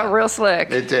 Yeah, it got real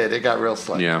slick. It did. It got real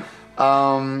slick. Yeah.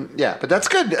 Yeah, but that's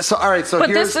good. So all right. So But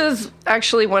here's this is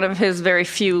actually one of his very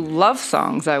few love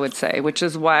songs, I would say, which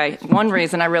is why one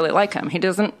reason I really like him. He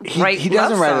doesn't write he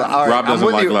doesn't love write it. songs. All right, Rob doesn't I'm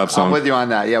with like you. love songs. I'm with you on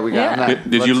that. Yeah, we got. Yeah. on that.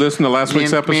 Did you listen to last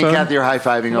week's Me episode? and Kathy are high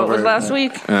fiving What over. was last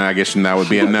week? I guess that would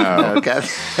be a no. Okay.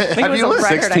 it Have was you a listened?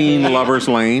 record. 16 Lovers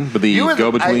Lane, but the You would-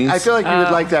 Go-Betweens. I feel like you would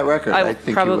like that record. I think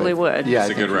you probably would. Yeah, it's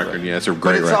I a think good you record. would. Yeah, it's a But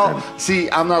great it's record. all. See,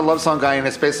 I'm not a love song guy, and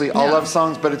it's basically all No. love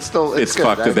songs. But it's still It's good.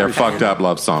 fucked I up. They're appreciate fucked up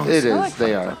love songs. It is. I like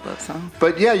They fucked are. up love songs.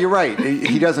 But yeah, you're right.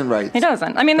 He doesn't write. He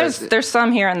doesn't. I mean, That's- there's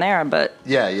some here and there, but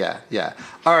Yeah.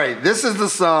 All right, this is the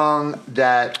song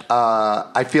that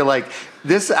I feel like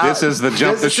this. This is the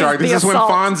jump the shark. the This is when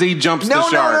assault. Fonzie jumps No, the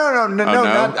shark. no. Oh,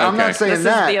 Not, I'm Okay. not saying This is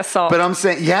that. the assault. But I'm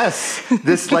saying yes.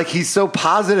 This like he's so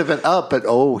positive and up, but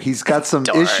he's got some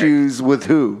Dark. issues with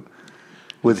who?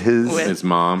 With his His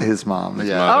mom. His mom.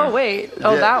 Yeah. mother. oh wait,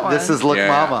 oh Yeah, that one. This is Look Yeah.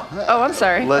 Mama. Oh, I'm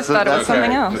sorry. Listen, I thought it was that's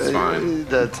something okay. else. It's fine.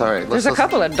 That's all right. There's a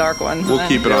couple of dark ones. We'll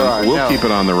keep it on. We'll keep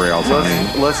it on the rails.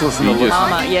 honey. Let's listen to You Look just-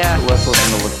 Mama, yeah. Let's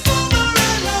listen to Look.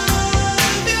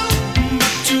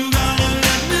 You gotta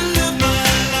let me live my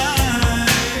life.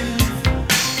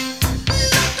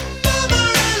 Mama,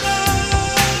 I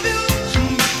love you,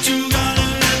 but you gotta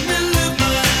let me live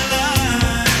my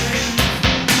life.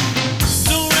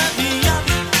 Don't wrap me up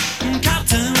in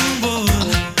cotton wool.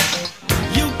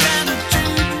 You gotta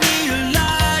treat me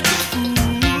like a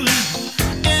fool.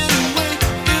 Anyway,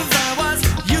 if I was,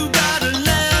 you gotta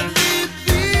let me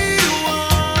be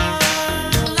one.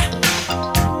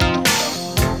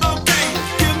 Okay,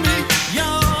 give me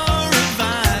your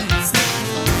advice.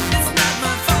 It's not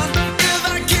my fault if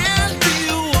I can't be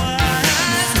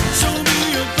wise. Show me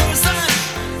a person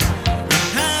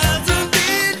has to be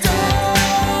done.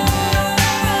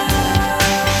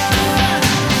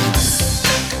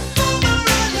 Mama,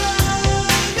 I love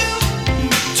you,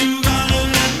 but you gotta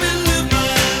let me live my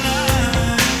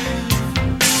life.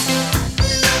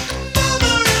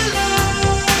 Mama, I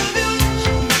love you,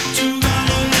 but you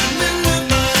gotta let me live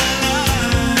my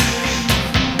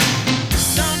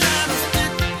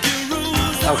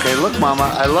life. Okay, look, Mama,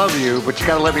 I love you, but you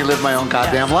got to let me live my own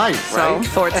goddamn life, So, right?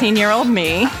 14-year-old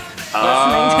me listening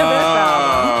to this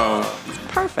album. Oh.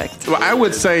 Perfect. Well, I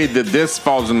would say that this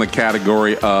falls in the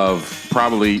category of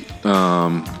probably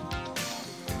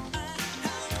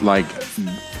like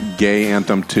gay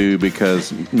anthem too,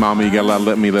 because Mama, you gotta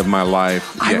let me live my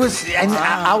life. I Yeah. was, and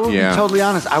I will Yeah. be totally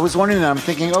honest. I was wondering that. I'm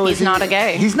thinking, He's is he not a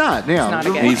gay. He's not. Yeah, not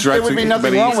a gay. He's there right, would be but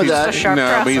nothing he's- wrong with he's that. just a sharp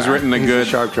No, but he's dresser. written a He's good. a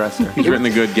sharp dresser. He's written a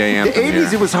good gay anthem. The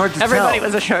 80s, yeah. it was hard to Everybody tell.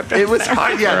 was a sharp It was dresser.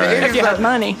 hard. Yeah, Right. the 80s. If you had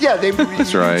money. Yeah,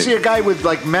 That's you'd right. see a guy with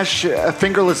like mesh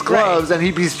fingerless gloves, and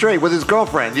he'd be straight with his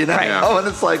girlfriend. You know, Right. Yeah. oh, and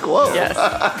it's like whoa. Yes.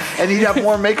 And he'd have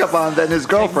more makeup on than his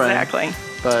girlfriend. Exactly.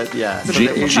 But yeah, so the Gene,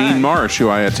 80s Gene Marsh, who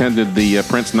I attended the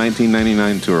Prince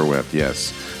 1999 tour with.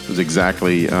 Yes, it was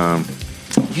exactly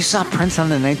You saw Prince on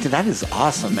the 19th. That is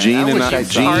awesome, man. Gene I and wish I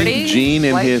saw Party? Gene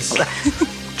in Like- his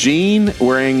Gene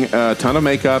wearing a ton of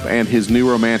makeup and his new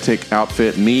romantic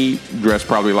outfit. Me dressed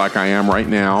probably like I am right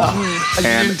now. You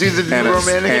didn't do the new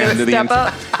romantic? and the Step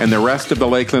up. and the rest of the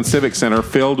Lakeland Civic Center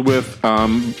filled with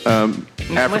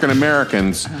African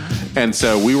Americans. And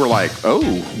so we were like, oh,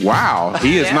 wow.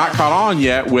 He has Yeah. not caught on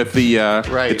yet with the,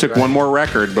 Right, it took right. one more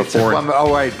record before.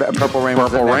 Oh, right. Purple Rain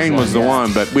was the Purple next Rain was the yeah.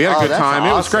 one, but we had a Oh, good that's time.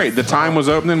 It was awesome. great. The time was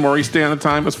opening. Maurice Day on the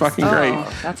time was fucking great.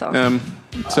 That's awesome.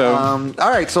 So All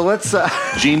right, so let's.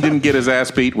 Gene didn't get his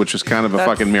ass beat, which was kind of a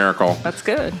That's- fucking miracle. That's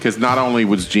good. Because not only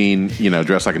was Gene,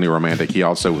 dressed like a new romantic, he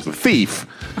also was a thief.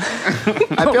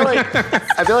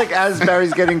 I feel like as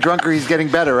Barry's getting drunker, he's getting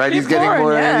better, right? He's getting pouring,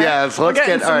 more. yeah. So let's We're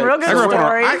getting get. some All real right. good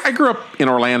stories. I grew up in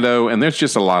Orlando, and there's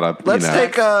just a lot of. Let's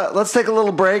take a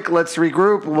little break. Let's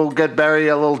regroup. We'll get Barry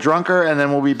a little drunker, and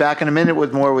then we'll be back in a minute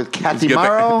with more with Kathy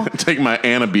Morrow take my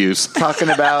Ann abuse. talking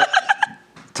about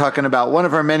talking about one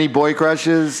of our many boy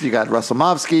crushes. You got Russell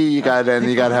Mofsky, you got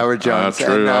Howard Jones.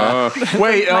 True.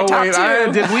 Wait. My top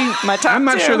two. Did we? My top I'm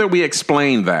not two. sure that we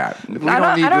explained that. We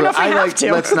I don't know if we have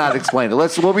to. Let's not explain it.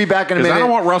 We'll be back in a Because minute. I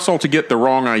don't want Russell to get the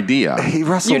wrong idea. Hey,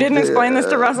 Russell, You didn't explain this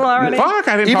to Russell already? Fuck,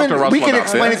 I didn't Even talk to Russell we can about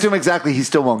explain this. it to him exactly. He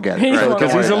still won't get it. He So won't don't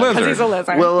Because worry he's a about it. lizard. He's a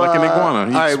lizard. Well, Like an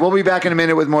iguana. All right, we'll be back in a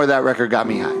minute with more of That Record Got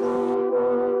Me High.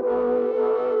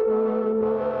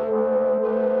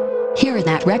 Here at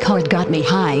That Record Got Me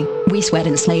High, we sweat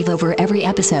and slave over every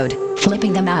episode,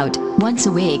 flipping them out once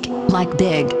a week, like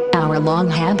big, hour-long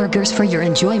hamburgers for your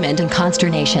enjoyment and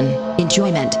consternation.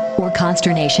 Enjoyment or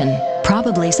consternation,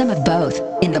 probably some of both.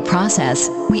 In the process,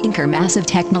 we incur massive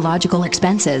technological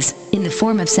expenses in the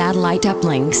form of satellite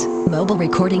uplinks, mobile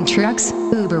recording trucks,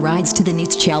 Uber rides to the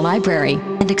Nietzsche Library,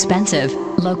 and expensive,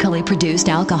 locally produced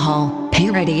alcohol,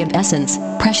 purity of essence,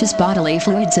 precious bodily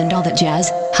fluids and all that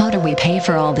jazz. How do we pay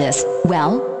for all this?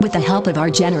 Well, with the help of our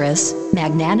generous,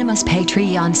 magnanimous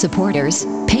Patreon supporters,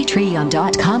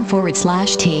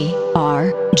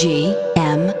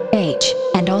 patreon.com/TRGMH.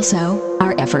 And also,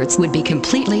 our efforts would be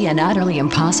completely and utterly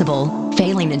impossible,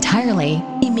 failing entirely,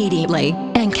 immediately,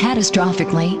 and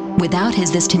catastrophically, without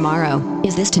Is This Tomorrow?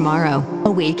 Is This Tomorrow?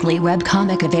 A weekly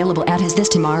webcomic available at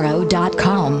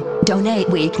isthistomorrow.com. Donate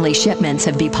weekly shipments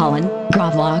of bee pollen,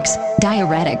 gravlox,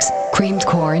 diuretics, creamed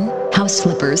corn, house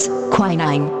slippers,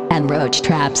 quinine, and roach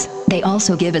traps. They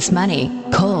also give us money,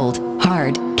 cold,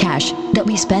 hard, cash, that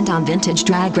we spent on vintage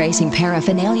drag racing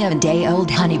paraphernalia and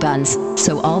day-old honey buns.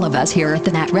 So all of us here at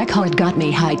the That Record Got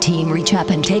Me High team reach up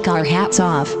and take our hats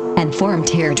off, and form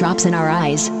teardrops in our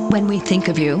eyes, when we think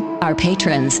of you, our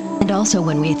patrons, and also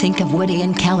when we think of Woody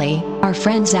and Kelly, our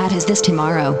friends at Is This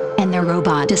Tomorrow, and their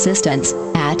robot assistants,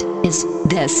 at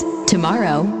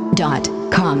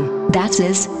isthistomorrow.com. That's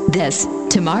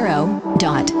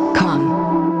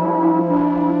isthistomorrow.com.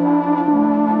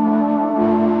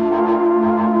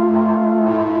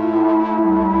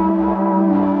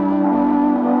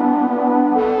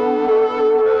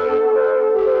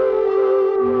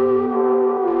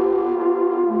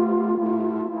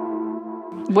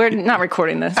 We're not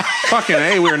recording this. Fucking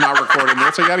A, we're not recording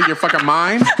this. Are you out of your fucking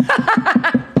mind?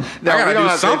 No, I gotta we don't do have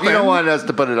to. If something. you don't want us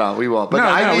to put it on, we won't. But No,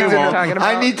 I, no, need we to won't. know,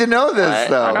 I need to know this,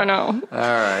 though. I don't know. All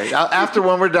right. After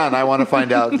when we're done, I want to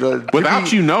find out.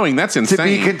 Without you knowing, that's To be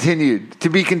insane. continued. To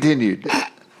be continued.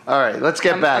 All right, let's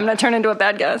get back. I'm going to turn into a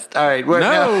bad guest. All right.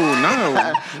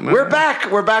 No. We're back.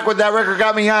 We're back with That Record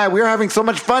Got Me High. We're having so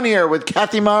much fun here with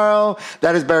Kathy Morrow.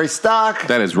 That is Barry Stock.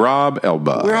 That is Rob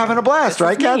Elba. We're having a blast,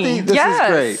 right, is me. Kathy? This Yes. is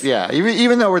great. Yeah,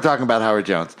 even though we're talking about Howard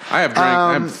Jones. I have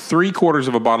drank 3/4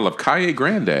 of a bottle of Calle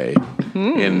Grande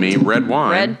in me, red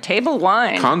wine. Red table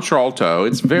wine. Contralto.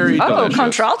 It's very delicious.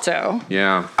 Contralto.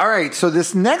 Yeah. All right, so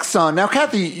this next song. Now,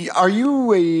 Kathy, are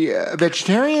you a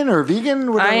vegetarian or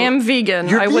vegan? I am vegan.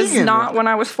 You're I was vegan. not when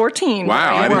I was 14.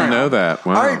 Wow, I didn't know that.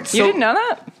 Wow. All right, so You didn't know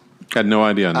that? Had no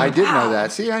idea. No. I did know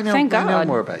that. See, I know, Thank God. I know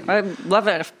more about you. I love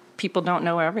it if people don't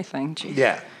know everything. Jeez.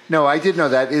 Yeah. No, I did know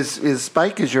that. Is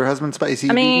Spike, is your husband Spike? Is he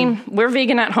I mean, vegan? we're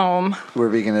vegan at home. We're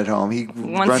vegan at home. He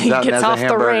Once runs he out and gets has a off the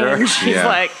hamburger. range, he's Yeah.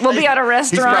 like, we'll be at a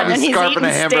restaurant probably and he's scarfing eating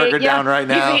a hamburger steak. down right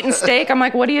now. He's eating steak. I'm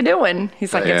like, what are you doing?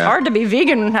 He's like, it's Yeah. hard to be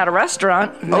vegan at a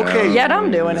restaurant. Okay. Yet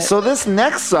I'm doing it. So this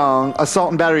next song, Assault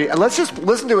and Battery, let's just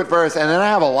listen to it first, and then I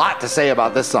have a lot to say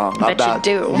about this song. Bet you about,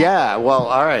 do. Yeah, well,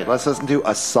 all right. Let's listen to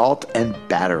Assault and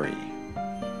Battery.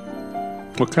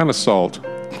 What kind of salt?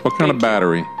 What kind of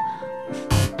battery?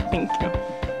 Thank you.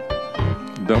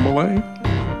 Double A?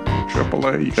 Triple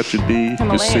A? You got your D, your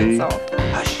Himalayan C. salt.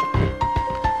 Hush.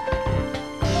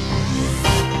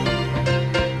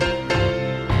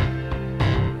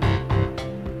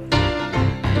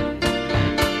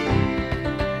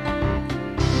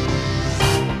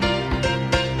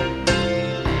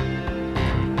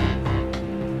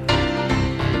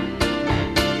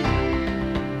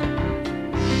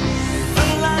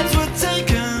 The lights were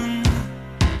taken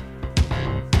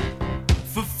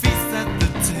for feast at the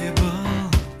table.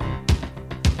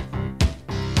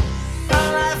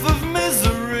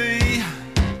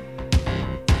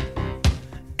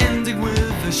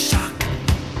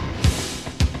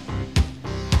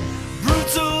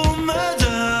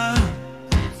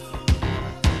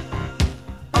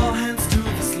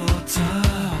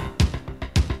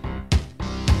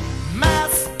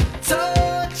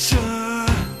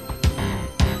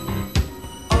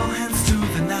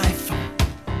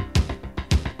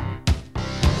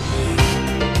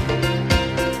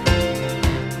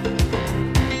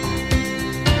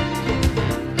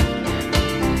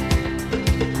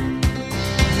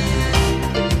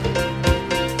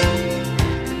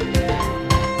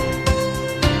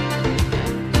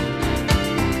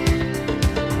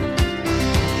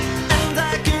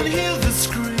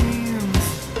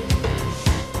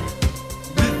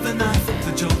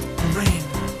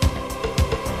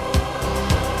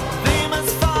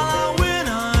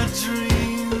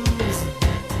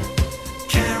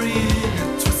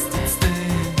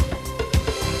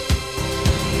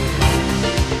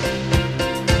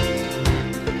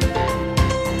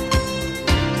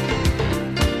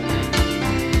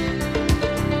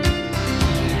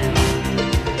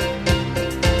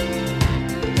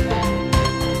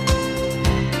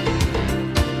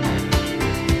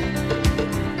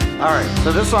 All right,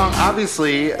 so this song,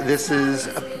 obviously, this is,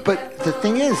 but the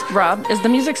thing is, Rob, is the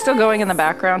music still going in the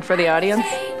background for the audience?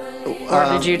 Or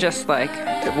did you just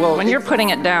when you're putting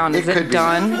it down, is could it be.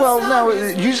 done? Well, no,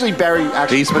 usually Barry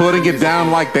actually He's puts putting the it music-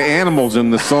 down like the animals in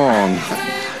the song.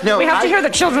 No, We have to hear the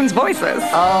children's voices.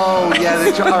 Oh,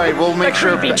 yeah. All right, we'll make sure.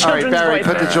 All creepy right, children's Barry,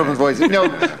 put the voices. children's voices.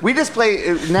 No, we just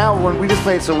play now. When we just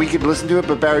play it so we could listen to it,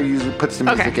 but Barry usually puts the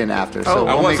music Okay. in after. Oh. So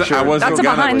we'll make sure. That's a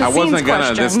gonna, behind the I wasn't scenes gonna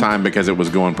this question. time because it was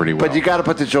going pretty well. But you got to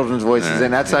put the children's voices in.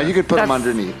 That's how you could put them That's-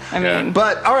 underneath. I mean,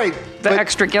 But all right, the but,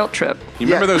 extra guilt trip. You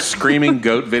remember yeah. those screaming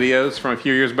goat videos from a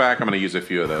few years back? I'm going to use a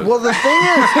few of those. Well, the thing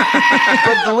is,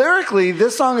 but lyrically,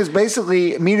 this song is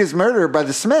basically "Meat Is Murder" by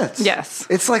the Smiths. Yes.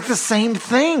 it's like the same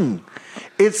thing.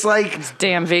 It's like,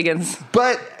 Damn vegans.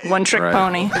 but One trick Right.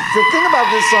 pony. the thing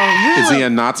about this song, Is usually, he a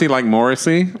Nazi like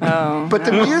Morrissey? but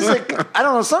the music, I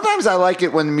don't know. Sometimes I like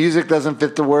it when the music doesn't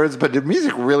fit the words, but the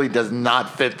music really does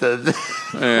not fit the.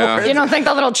 Yeah. You don't think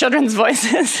the little children's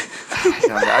voices?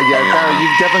 Yeah, Barry,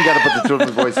 you've definitely got to put the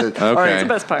children's voices. All Okay. That's the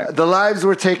best part. The lives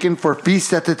were taken for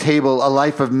feast at the table, a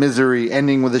life of misery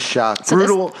ending with a shot.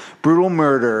 So Brutal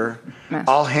murder, Mass.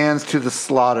 all hands to the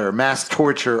slaughter. Mass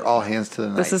torture, all hands to the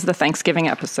knife. This is the Thanksgiving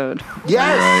episode.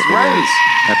 yes, It right. is.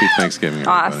 Happy Thanksgiving,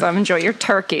 everybody. Awesome. Enjoy your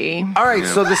turkey. All right,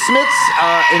 so the Smiths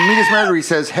in Meat Is Murder, he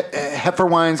says, heifer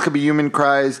whines could be human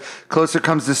cries. Closer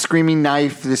comes the screaming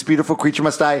knife. This beautiful creature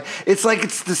must die. It's like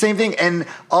it's the same thing. And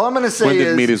all I'm going to say When did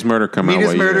is, Meat Is Murder come out? Meat Is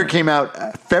What Murder year? came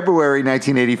out February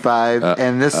 1985,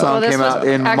 and this song This came was out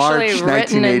in actually March written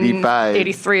 1985. in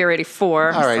 83 or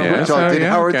 84. All right, so- yeah. so, Did yeah,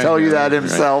 Howard okay, tell you yeah, that right.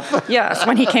 himself? Yes,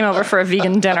 when he came over for a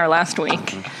vegan dinner last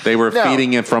week. They were No.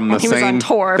 feeding it from the He was same. on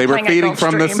tour They were playing at feeding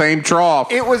from the Gulfstream. same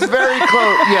trough. It was very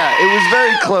close. Yeah, it was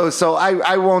very close. So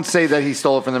I won't say that he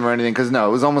stole it from them or anything because no,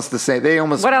 it was almost the same. They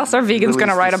almost. What else are vegans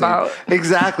gonna released write the same- about?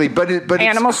 Exactly, but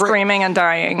Animals it's screaming and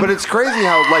dying. But it's crazy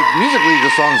how like musically the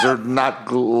songs are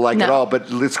not like No. at all. But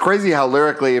it's crazy how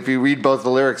lyrically, if you read both the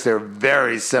lyrics, they're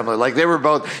very similar. Like they were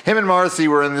both him and Morrissey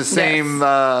were in the same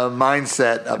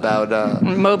mindset about.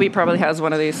 Moby probably has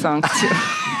one of these songs too.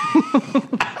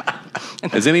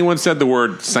 Has anyone said the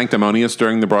word sanctimonious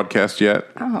during the broadcast yet?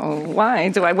 Oh, why?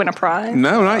 Do I win a prize?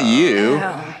 No, not you.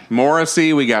 yeah.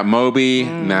 Morrissey, we got Moby.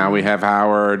 Now we have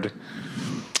Howard.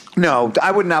 No,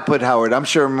 I would not put Howard. I'm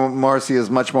sure Morrissey is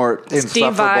much more insufferable.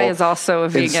 Steve Vai is also a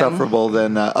vegan. Insufferable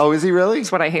than. Oh, is he really?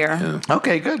 That's what I hear.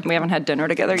 Okay, good. We haven't had dinner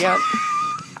together yet.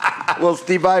 Well,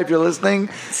 Steve Vai, if you're listening,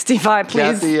 Steve Vai,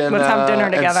 please, Kathy and, let's have dinner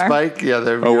and together. Spike, yeah,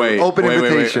 they're Oh wait, open wait,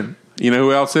 invitation. You know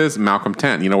who else is? Malcolm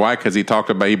Tent. You know why? Because he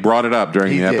brought it up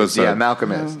during He the did, episode. yeah,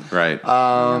 Malcolm is. Right.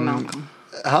 Malcolm.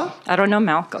 Huh? I don't know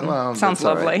Malcolm. Sounds that's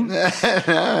all lovely. right.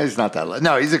 No, he's not that.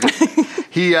 No, he's a good.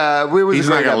 He was He's a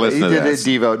not great gonna guy. listen He to did this. a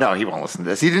Devo. No, he won't listen to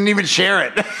this. He didn't even share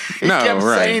it. He No, kept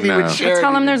right, saying he no. would share it.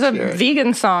 Tell He him there's a didn't share it.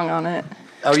 vegan song on it.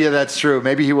 Oh yeah, that's true.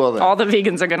 Maybe he will then. All the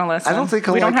vegans are going to listen. I don't think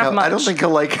he'll we like. don't have much. I don't think he'll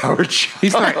like Howard Shore.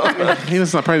 He's not.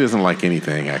 Probably doesn't like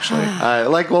anything actually.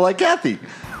 like Kathy.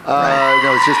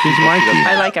 No, it's just He's Mikey.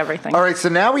 I like everything. All right, so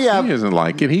now we have He doesn't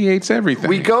like it. He hates everything.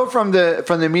 we go from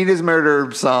the Meat Is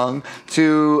Murder song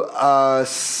to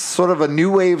sort of a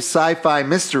new wave sci-fi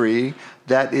mystery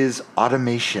that is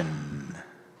automation.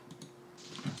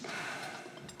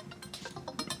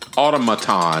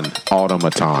 Automaton.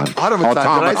 Automaton. Did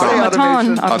I say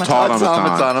Automaton. automation?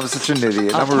 Automaton. I'm such an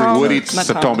idiot. I'm a Automaton. Woody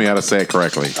Automaton. told me how to say it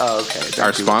correctly. Oh, okay. Thank Our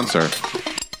you. sponsor.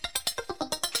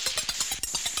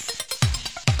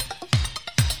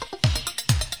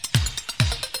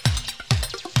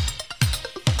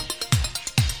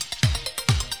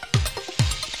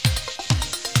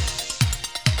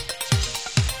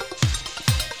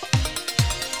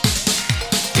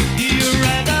 You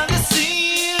arrived on the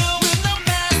scene with no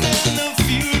past and no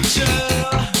future.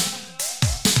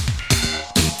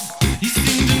 You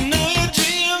seem to know your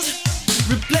dreams,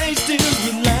 replaced it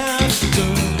with laughter.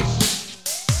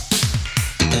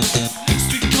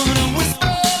 Street corner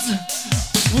whispers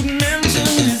would mention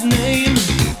his name.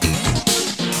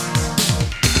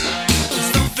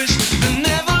 Selfish,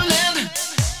 benevolent.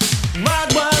 What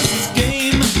was his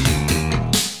game?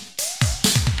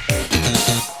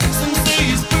 Some say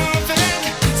he's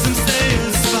perfect, some say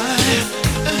he's spy.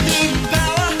 A hidden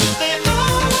power, they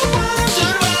all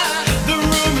wondered why. The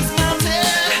room is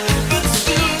mounted, but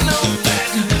still no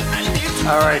fact. I need to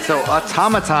All right, so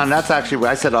automaton. That's actually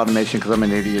I said automation because I'm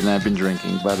an idiot and I've been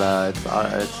drinking, but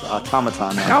it's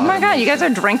automaton. Now. Oh my God, you guys are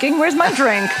drinking? Where's my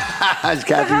drink? Kathy's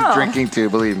hell? drinking too.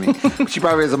 Believe me, she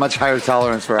probably has a much higher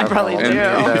tolerance for alcohol. probably do. than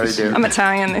Barry do. I'm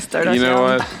Italian. They start us You know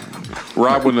young. what?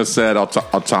 Rob wouldn't have said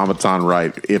automaton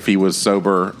right if he was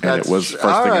sober and That's it was true. first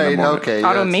All thing in right, the morning. okay,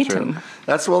 that's Automaton. true.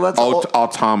 That's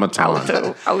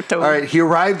Automaton. Auto. All right, he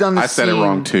arrived on the I said it scene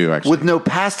wrong, too, actually. with no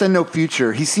past and no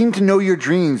future. He seemed to know your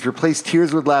dreams, replace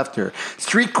tears with laughter.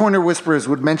 Street corner whisperers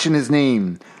would mention his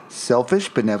name. Selfish,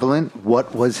 benevolent,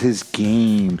 what was his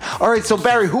game? All right, so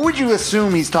Barry, who would you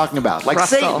assume he's talking about? Like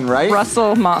Russell. Satan, right?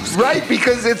 Russell Mofsky. Right,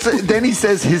 because then he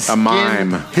says his skin,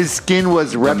 mime. his skin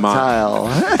was reptile.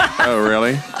 Oh,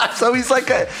 really? So it's like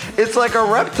a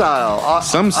reptile.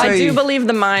 Some say I do believe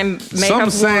the mime may Some have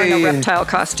worn say- a reptile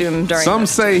costume during Some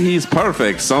this. say he's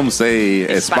perfect. Some say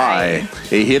a spy,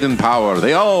 a hidden power.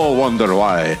 They all wonder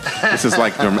why. This is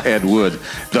like from Ed Wood.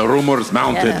 The rumors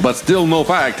mounted, Yeah. but still no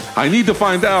fact. I need to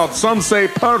find out. Some say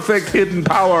perfect hidden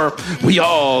power. We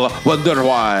all wonder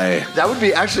why. That would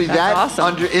be actually that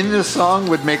awesome. in the song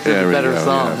would make There it a we better go,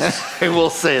 song. yes. I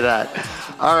will say that.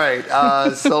 All right,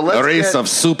 so let's A race get- of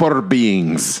super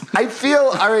beings. I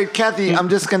feel all right, Kathy. I'm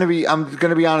gonna be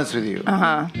honest with you.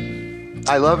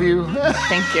 I love you.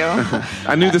 Thank you.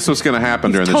 I knew this was going to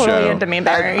happen during the Totally show. into me,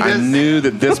 Barry. I knew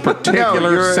that this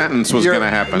particular sentence was you're- going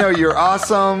to happen. No, you're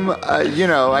awesome.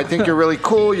 I think you're really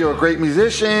cool. You're a great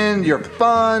musician. You're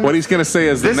fun. What he's going to say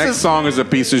is the This next is- song is a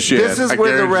piece of shit. This is I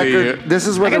where the guarantee record. you. This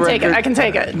is where I can the take record. it. I can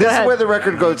take it. Go This is ahead. where the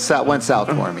record went south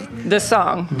for me. This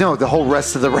song. No, the whole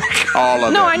rest of the record. All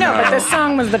of No, it. I know, but this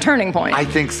song was the turning point. I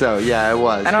think so. Yeah, it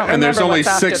was. I don't And there's remember only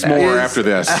what's 6 after more that. after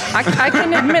this. I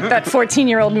can admit that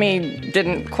 14-year-old me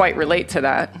didn't quite relate to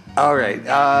that. All right.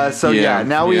 So Yeah,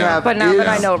 now we yeah. have. But now that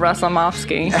I is- know Russell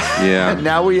Mofsky, Yeah.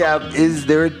 Now we have. Is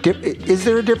there a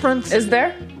difference? is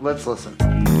there? Let's listen.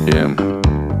 Yeah.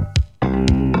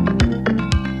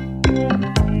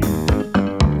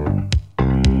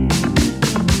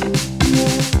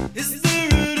 Is there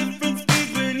a difference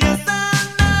between yes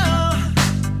and no?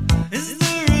 Is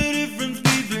there a difference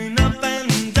between up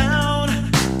and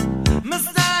down? Must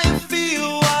I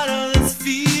feel what others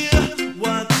feel?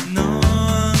 What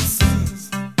nonsense.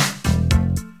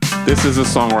 This is a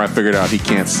song where I figured out he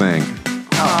can't sing. He's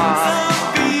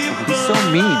so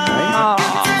mean, right?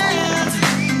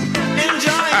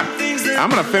 Enjoying things that I'm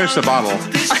going to finish the bottle.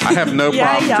 I have no Yeah,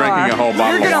 problem you drinking are. a whole bottle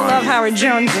You're of gonna wine. love Howard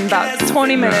Jones in about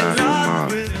 20 minutes. the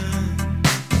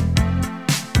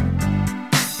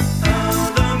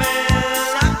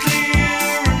men are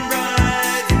clear and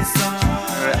bright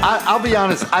inside. I'll be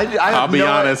honest. I'll be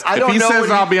honest. I If don't he know says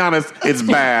what I'll be honest, it's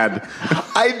bad.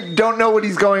 I don't know what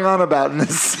he's going on about in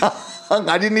this song.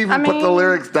 I didn't even put the mean,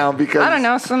 lyrics down because I don't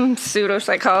know, some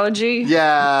pseudopsychology.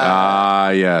 Yeah, Ah,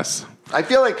 yes. I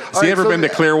feel like. Has he ever been to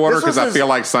Clearwater? Because I feel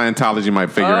like Scientology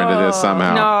might figure into this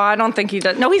somehow. No, I don't think he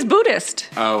does. No, he's Buddhist.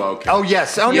 Oh, okay. Oh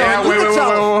yes. Oh Yeah, no. wait,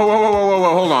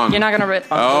 hold on. You're not gonna rip.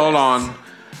 Hold on.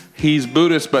 He's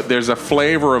Buddhist, but there's a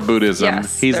flavor of Buddhism.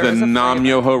 Yes, He's there the is a Nam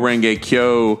flavor. Myoho Renge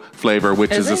Kyo flavor,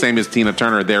 which is the it? same as Tina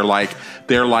Turner. They're like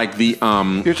the You're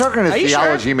talking to a Are you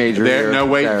theology sure? major. here, no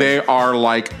wait, Barry. they are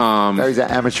like Barry's an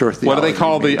amateur theology. what do they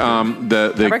call the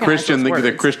recognize Christian those the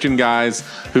words. Christian guys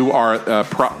who are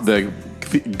the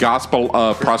gospel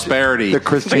of prosperity? The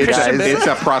Christian it's, guys. it's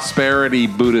a prosperity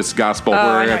Buddhist gospel I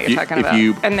where know what if you're you, talking if about.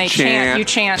 you And they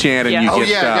chant, and yeah. you Oh get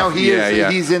yeah, stuff. no, he yeah, is.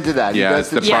 yeah. He's into that. He Yeah,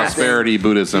 does it's the prosperity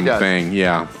Buddhism He does. thing.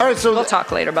 Yeah. All right, so We'll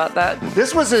talk later about that.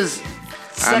 this was his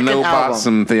I second know about album.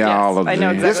 some theology. I know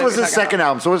exactly. This was what his you're second talking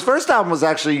album. So his first album was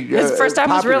actually His first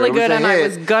album was popular. really It good, a and I hit.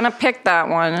 was gonna pick that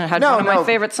one. It had one of my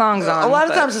favorite songs on. A lot of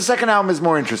but- times, the second album is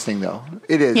more interesting, though.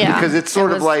 It is Yeah, because it's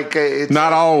sort it of was- like it's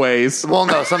Not always. Well,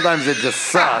 no, sometimes it just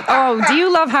sucks. Oh, do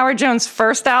you love Howard Jones'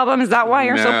 first album? Is that why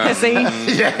you're so No.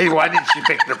 pissy? Yeah, why did she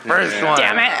pick the first one?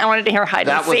 Damn it! I wanted to hear hide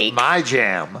That and was seek. my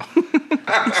jam.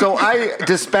 So I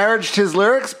disparaged his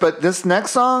lyrics, but this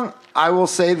next song, I will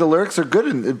say the lyrics are good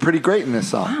and pretty great in this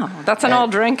song. Wow, that's an all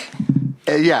drink.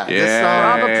 Yeah, this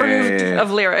Yeah. song, Rob approved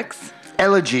of lyrics.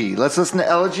 Elegy. Let's listen to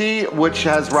Elegy, which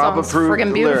has Rob Sounds approved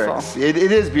friggin' beautiful. lyrics. It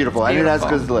is beautiful, and it has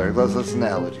Beautiful. good lyrics. Let's listen to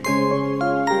Elegy.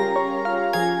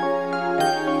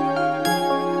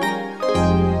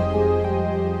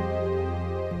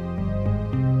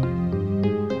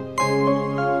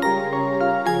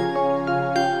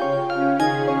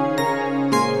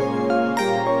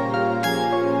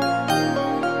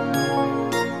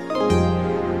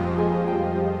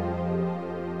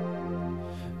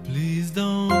 Please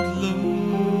don't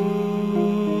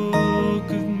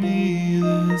look at me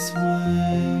this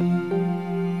way.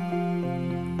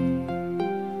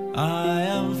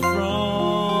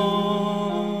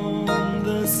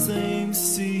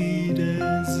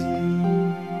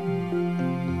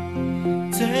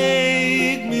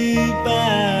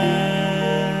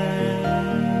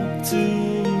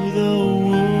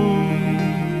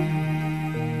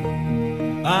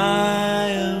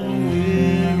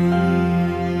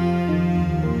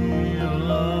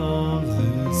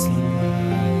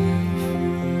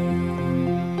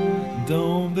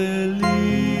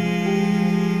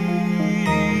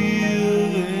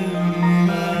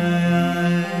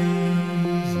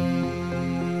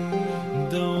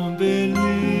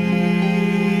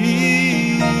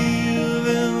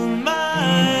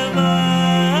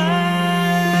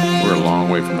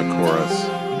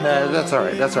 That's all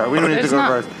right. That's all right. We don't need to There's go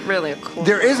not first. really a chorus.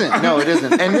 There isn't. No, it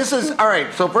isn't. And this is all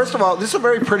right. So first of all, this is a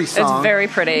very pretty song. It's very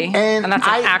pretty, And and that's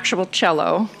an actual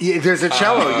cello. Yeah, there's a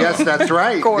cello. Yes, that's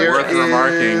right. Gorgeous. There Worth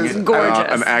remarking. is-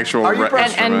 Gorgeous. An actual Are you proud-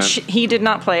 instrument. He did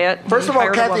not play it. First He of all,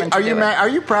 hired a Kathy, woman to are you do it. are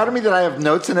you proud of me that I have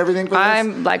notes and everything for this?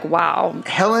 I'm like, wow.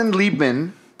 Helen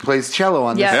Liebman plays cello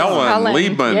on this. Yes, song. Helen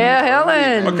Liebman. Yeah,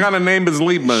 Helen. What kind of name is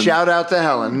Liebman? Shout out to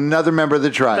Helen, another member of the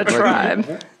tribe. The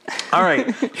tribe. All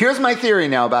right, here's my theory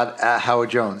now about Howard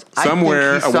Jones. I think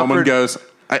Somewhere he a woman suffered- goes,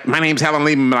 my name's Helen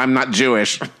Liebman, but I'm not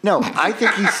Jewish. No, I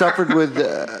think he suffered with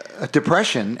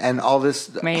depression, and all this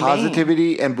Maybe.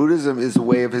 positivity and Buddhism is a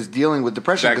way of his dealing with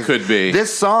depression. That 'Cause could be.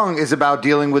 This song is about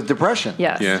dealing with depression.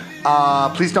 Yes. Yeah.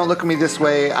 Please don't look at me this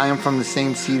way. I am from the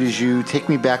same seed as you. Take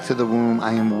me back to the womb.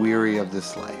 I am weary of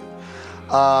this life.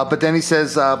 But then he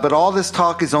says, but all this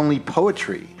talk is only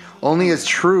poetry, only as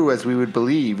true as we would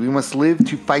believe. We must live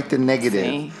to fight the negative,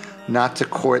 See. not to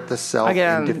court the self in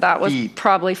Again, defeat. that was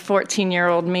probably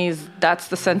 14-year-old me's. That's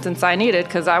the sentence I needed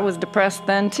because I was depressed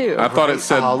then too. I thought it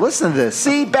said, Oh, listen to this.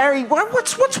 See, Barry,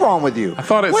 what's wrong with you? I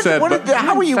thought it said, but-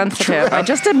 how are you? sensitive. I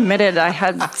just admitted I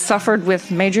had suffered with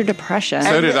major depression.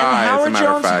 so did and I, as a Howard matter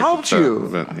of Jones fact. helped So, you.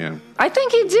 but, yeah. I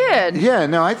think he did. Yeah,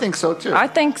 no, I think so too. I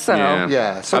think so.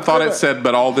 Yeah, so I thought put it a- said,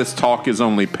 but all this talk is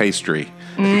only pastry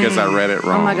because I read it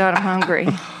wrong. Oh my God, I'm hungry.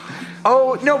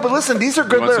 Oh no, but listen, these are You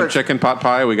good want some lyrics. chicken pot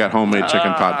pie? We got homemade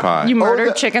chicken pot pie. You murdered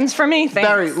the- chickens for me? Thanks.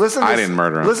 Barry, listen. To I this- didn't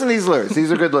murder him. Listen to these lyrics.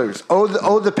 These are good lyrics. Oh,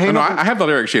 the pain. no, of, I have the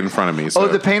lyric sheet in front of me. So. Oh,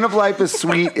 the pain of life is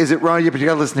sweet. Is it wrong? Yeah, but you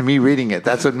got to listen to me reading it.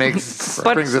 That's what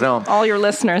But brings it home. all your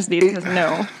listeners need to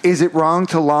know. Is it wrong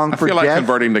to long I for feel like death?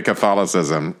 converting to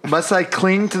Catholicism. Must I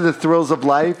cling to the thrills of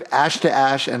life, ash to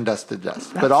ash and dust to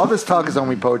dust? But all this talk is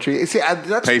only poetry. See, that's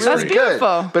Pastry. really That's good.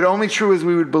 beautiful. But only true as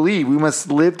we would believe. We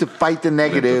must live to fight the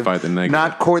negative, fight the negative.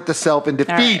 not court the self in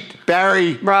defeat. right.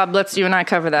 Barry. Rob, let's you and I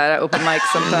cover that at open mic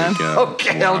sometime.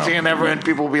 Okay, LG and everyone.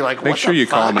 People will be like, Make what sure the you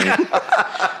call fuck? me.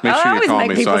 Make I sure you always call make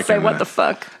me people so I say, can. what the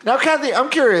fuck? Now, Kathy, I'm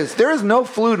curious. There is no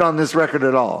flute on this record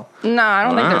at all. No, I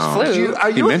don't Wow. think there's flute.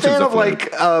 Are He you a mentions fan the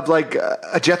of like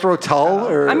a Jethro Tull?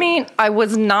 Or I mean, I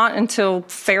was not until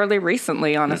fairly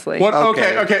recently, honestly. What?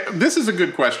 Okay. Okay. This is a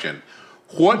good question.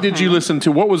 What did you listen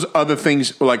to? What was other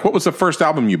things like? What was the first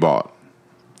album you bought?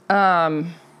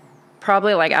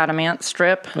 Probably like Adamant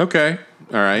Strip. Okay.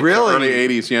 All right. Really? Early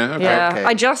 80s, yeah. Okay. Yeah, Okay.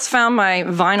 I just found my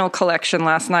vinyl collection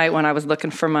last night when I was looking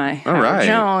for my Howard right.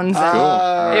 Jones.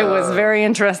 Cool. It was very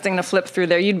interesting to flip through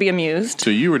there. You'd be amused. So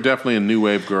you were definitely a new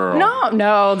wave girl.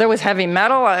 No, there was heavy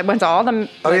metal. I went to all the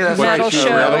Oh, yeah, that's metal right. She's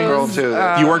shows. a rebel girl,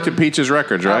 too. You worked at Peaches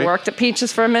Records, right? I worked at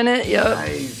Peaches for a minute. Yep.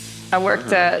 Nice. I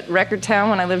worked at Record Town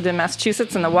when I lived in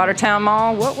Massachusetts in the Watertown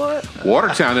Mall. What?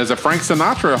 Watertown. There's a Frank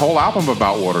Sinatra whole album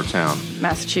about Watertown.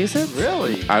 Massachusetts?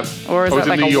 Really? Or is I was that in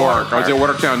like New a York. I was water at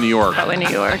Watertown, New York. Probably New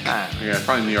York. Yeah,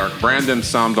 probably New York. Brandon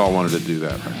Somdahl wanted to do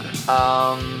that.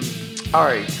 All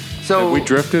right. So We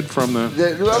drifted from the.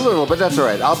 a little, but that's all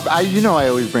right. I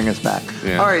always bring us back.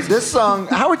 Yeah. All right, this song,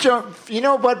 Howard Jones. You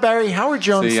know what, Barry? Howard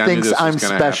Jones See, I knew thinks this was I'm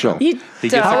gonna special. happen. He He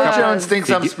gets a Howard couple- Jones thinks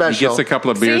I'm He special. gets a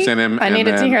couple of beers See? in him. I and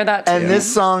needed to then hear that too. and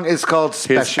this song is called His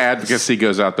Special. advocacy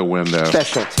goes out the window.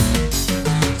 Specialty.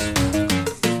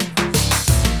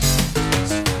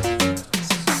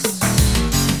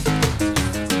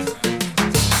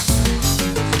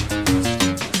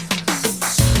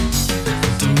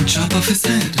 Don't chop off his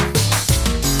head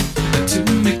to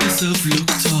make yourself look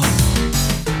tall.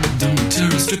 Don't tear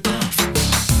a strip off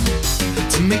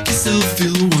to make yourself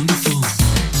feel wonderful.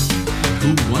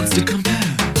 Who wants to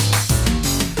compare?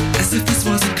 As if this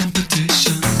was a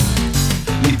competition.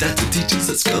 Leave that to teachers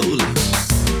at school.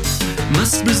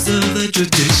 Must preserve their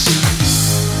tradition.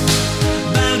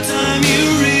 About time you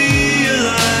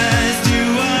realized you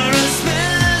are a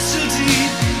specialty.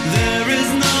 There is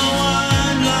no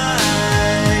one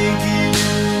like you.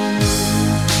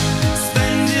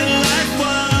 Spend your life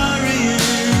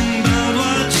worrying about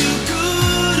what you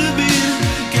could have been.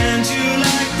 Can't you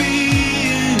like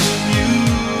being you?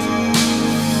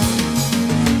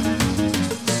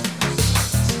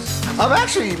 I'm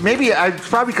actually,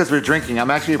 probably because we're drinking,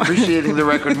 I'm actually appreciating the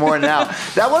record more now.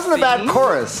 That wasn't a bad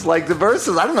chorus. Like the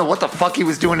verses, I don't know what the fuck he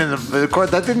was doing in the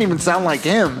chorus. That didn't even sound like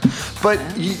him. But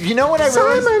you know what I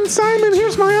realized? Simon,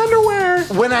 here's my underwear.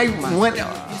 When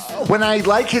I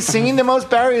like his singing the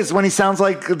most, Barry, is when he sounds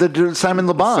like the Simon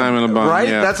Le Bon. Simon Le Bon, right?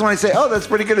 yeah. That's when I say, oh, that's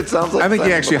pretty good. It sounds like I think he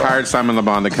Simon actually Le Bon. hired Simon Le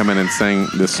Bon to come in and sing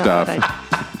this God,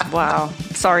 stuff. wow.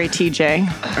 Sorry, TJ.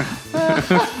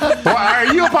 Well,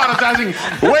 are you apologizing?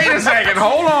 Wait a second.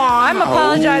 Hold on. I'm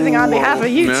apologizing on behalf of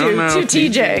you two No, to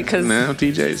TJ because No,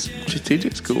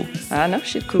 TJ's cool. I know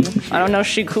she's cool. I don't know if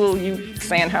she's cool. You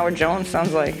saying Howard Jones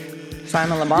sounds like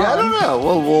Simon Le Bon. Yeah, I don't know.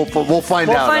 We'll find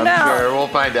We'll out. find I'm out. sure. We'll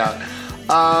find out.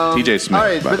 TJ Smith. All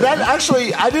right, by but the way. that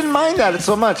actually, I didn't mind that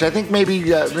so much. I think maybe.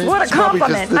 What a it's probably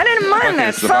compliment. just I didn't mind Okay, that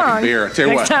it's the fucking song. beer. Tell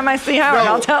you Next what. time I see Howard,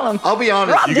 No, I'll tell him. I'll be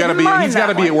honest. Rob You gotta didn't be. mind He's got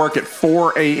to that be at one. work at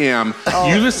 4 a.m.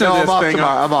 You listen no, to I'm this off thing.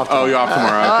 tomorrow. I'm off Oh, you're off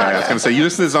tomorrow. Okay, I was yeah. gonna say you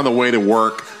listen to this on the way to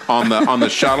work on the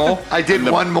shuttle. I did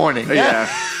one morning. Yeah.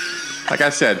 Like I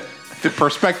said, the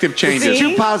perspective changes.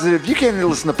 See? Too positive. You can't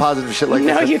listen to positive shit like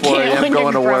No, this you at 4 can't a.m. when going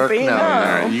you're to work. grumpy, No. no. All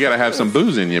right, you got to have some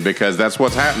booze in you because that's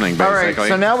what's happening. All right, Basically.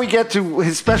 so now we get to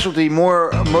his specialty,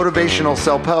 more motivational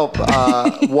self-help.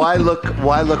 Why look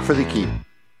for the key?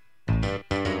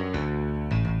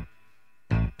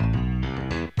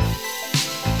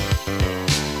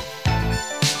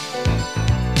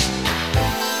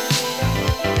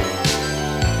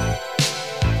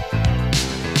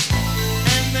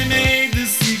 And they made the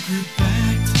secret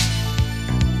pact.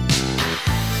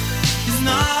 His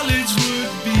knowledge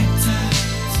would be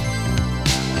tapped.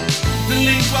 The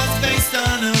link was based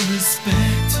on a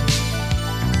respect.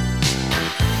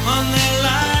 On their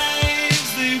lives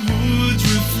they would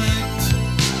reflect.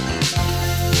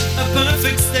 A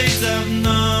perfect state of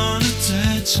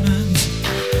non-attachment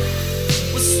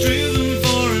was striven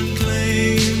for and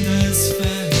claimed as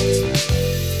fact.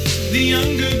 The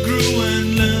younger grew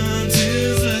and learned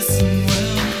his lesson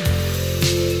well.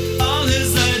 All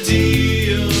his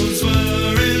ideals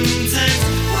were intact.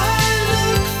 Why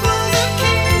look for the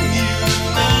king, you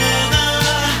know?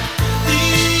 The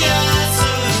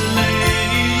isolation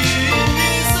in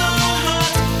his own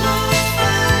heart. Why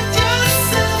find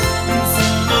yourself in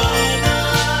some other?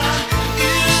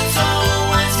 It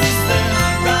always was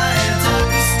there, right at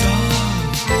the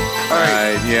start. All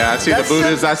right. Yeah, I see the That's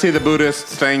Buddhist. I see the Buddhist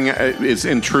thing is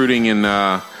intruding in.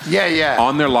 Yeah.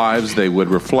 On their lives, they would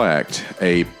reflect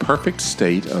a perfect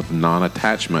state of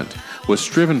non-attachment, was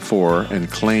striven for and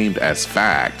claimed as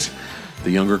fact.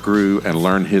 The younger grew and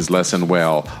learned his lesson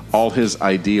well. All his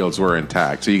ideals were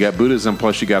intact. So you got Buddhism,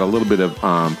 plus you got a little bit of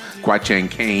Guachang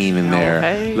Cane in there,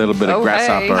 hey. a little bit of Oh,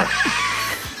 hey. grasshopper.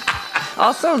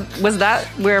 Also, was that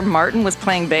where Martin was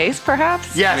playing bass,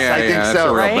 perhaps? Yes, I think that's so.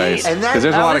 a real right? bass. And that- Because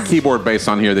there's a that lot of was- keyboard bass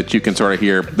on here that you can sort of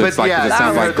hear. That's like yeah, it that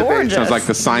sounds was like gorgeous. sounds like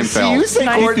the Seinfeld. You say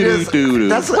Nice. gorgeous. Doo-doo-doo-doo.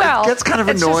 That's kind of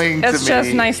it's annoying just, to me. It's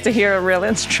just nice to hear a real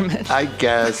instrument. I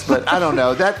guess, but I don't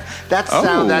know. That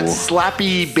sound, that Oh.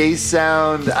 slappy bass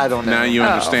sound, I don't know. Now you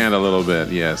understand a little bit,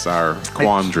 yes, our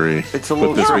quandary It's a little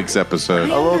with this dark. week's episode.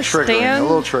 A little triggering, a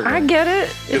little triggering. I get it.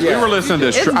 If we were listening to,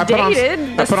 It's I put on, dated.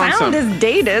 I The put on sound some, is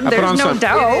dated. I put There's on no some-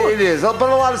 doubt. It is, but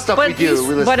a lot of stuff we do.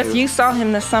 We listen But to. if you saw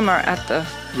him this summer at the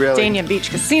Really? Dania Beach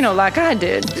Casino like I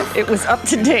did, it was up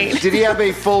to date. Did he have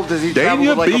a full? Does he travel Dania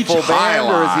with like Beach a full band,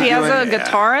 or is Highline. he He has doing? a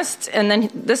guitarist, and then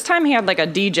this time he had like a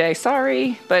DJ.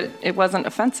 Sorry, but it wasn't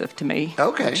offensive to me.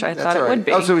 Okay, which I that's thought all it right. would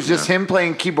be. Oh, so it was just him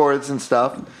playing keyboards and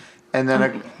stuff, and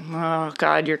then Oh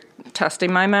God, you're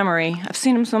testing my memory. I've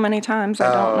seen him so many times.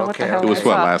 I don't know what the okay. hell. It was I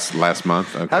what thought. last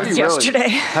month. Okay. have you Yesterday. really?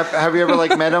 Have you ever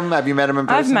like met him? Have you met him in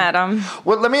person? I've met him.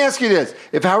 Well, let me ask you this: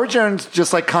 if Howard Jones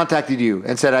just like contacted you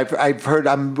and said, "I've heard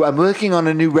I'm working on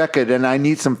a new record and I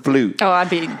need some flute," Oh, I'd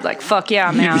be like, fuck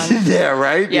yeah, man. yeah,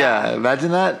 right? Yeah.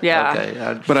 Imagine that. Yeah.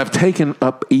 Okay. But I've taken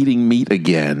up eating meat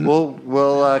again.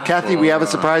 Well, Kathy, we have a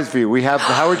surprise for you. We have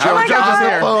Howard Jones my on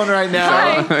God. the phone right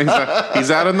now. Hi.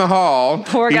 he's out in the hall.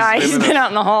 Poor guy. He's been out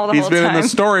in the hall the He's whole been in time. the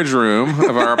storage room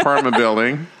of our apartment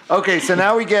building, Okay, so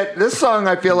now we get this song.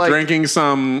 I feel like drinking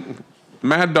some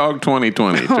Mad Dog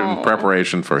 2020 in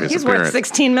preparation for his He's worth appearance.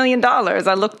 $16 million.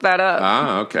 I looked that up.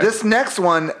 Ah, okay. this next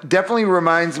one definitely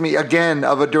reminds me again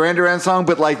of a Duran Duran song,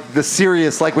 but like the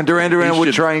serious, like when Duran Duran He would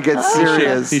should- try and get Oh,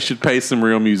 serious. He should pay some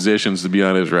real musicians to be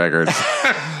on his records.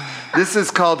 This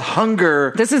is called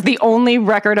Hunger. This is the only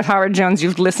record of Howard Jones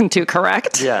you've listened to,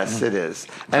 correct? Yes, it is,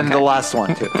 and the last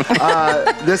one too.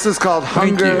 This is called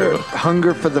Hunger. you.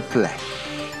 Hunger for the Flesh.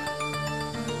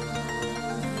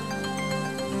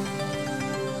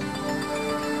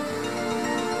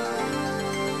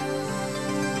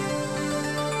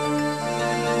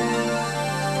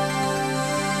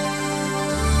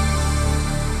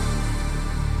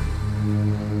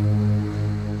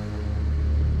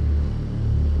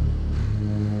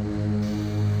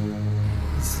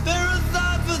 Spare a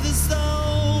thought for the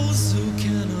souls who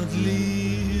cannot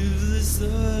leave this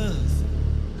earth.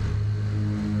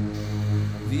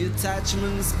 The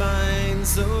attachments bind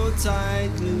so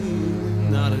tightly,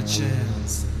 not a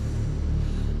chance.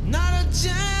 Not a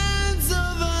chance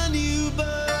of a new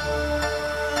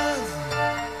birth.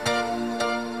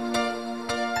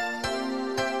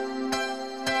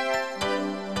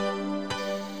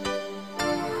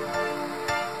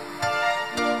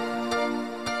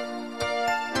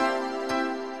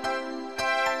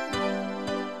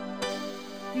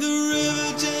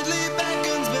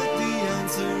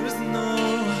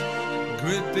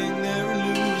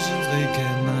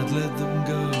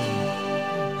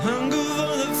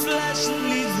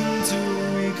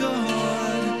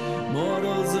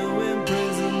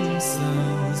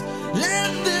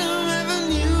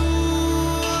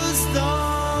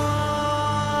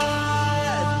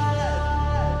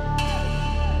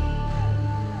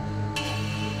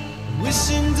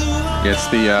 It's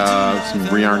the some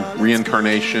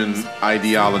reincarnation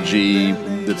ideology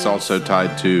that's also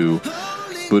tied to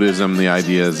Buddhism, the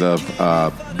ideas of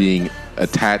being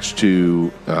attached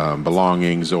to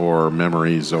belongings or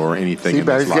memories or anything in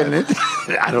this life. Getting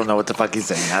it. I don't know what the fuck he's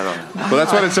saying. I don't know. Well,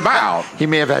 that's what it's about. He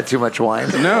may have had too much wine.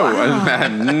 No,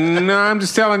 no, I'm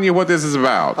just telling you what this is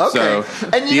about. Okay. So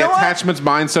And you the know what? attachments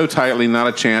bind so tightly, not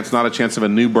a chance of a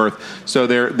new birth. So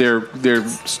they're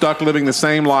stuck living the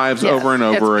same lives over and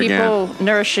over it's again. people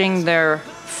nourishing their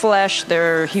flesh,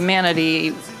 their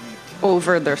humanity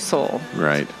over their soul.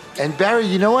 Right. And Barry,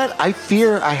 you know what? I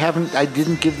fear I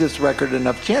didn't give this record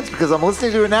enough chance because I'm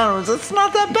listening to it now and it's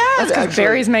not that bad. Because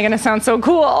Barry's making it sound so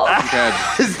cool.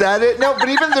 Is that it? No, but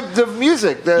even the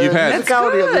music, the You've had-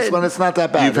 musicality of this good. one, it's not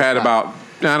that bad. You've had about,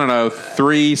 I don't know,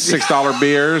 3 $6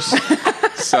 beers.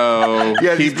 So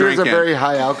Yeah, these keep beers drinking. are very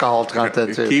high alcohol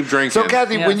content too. Keep drinking. So,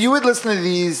 Kathy, Yes. when you would listen to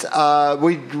these,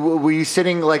 were you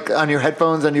sitting like on your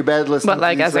headphones on your bed listening? But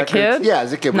like to these as a records? kid? Yeah,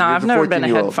 as a kid. No, when you were I've never been a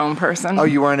 14-year-old. headphone person. Oh,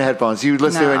 you weren't in headphones. You would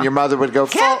listen to it, No. and your mother would go,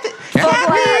 Kathy.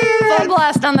 Full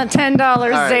blast on the $10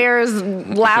 right.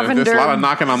 Zayres lavender. There's a lot of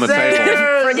knocking on the Zayres. table.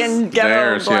 Friggin' ghetto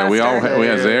Theirs, yeah. We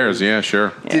have theirs, yeah,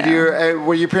 sure. Did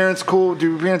were your parents cool? Did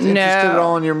your parents interested at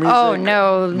all in your music? Oh,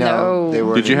 no. They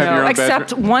were. Did you have your own Except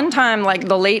bedroom? one time, like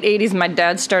the late 80s, my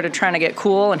dad started trying to get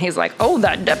cool, and he's like, oh,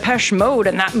 that Depeche Mode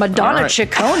and that Madonna All right.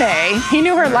 Ciccone. He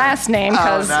knew her last name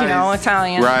because, nice.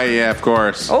 Italian. Right, yeah, of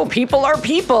course. Oh, people are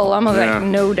people. I'm Yeah. like,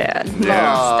 no, Dad. No,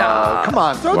 Yeah. stop. Come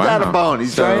on, throw Wow. Dad a bone.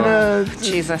 He's So- trying to.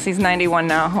 Jesus, he's 91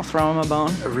 now. I'll throw him a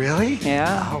bone. Really?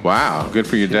 Yeah. Wow, good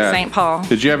for your dad. St. Paul.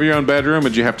 Did you have your own bedroom, or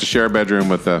did you have to share a bedroom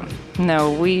with the...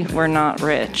 No, we were not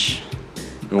rich.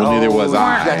 Well, neither was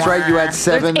I. That's right. You had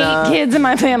seven. There's 8 kids in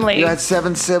my family. You had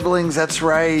 7 siblings. That's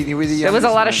right. You were the There was a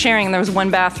youngest lot of one. sharing. There was one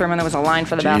bathroom, and there was a line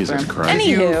for the Jesus bathroom. Christ.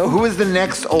 Anywho, Who was the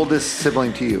next oldest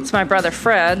sibling to you? it's my brother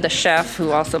Fred, the chef,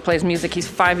 who also plays music. He's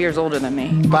 5 years older than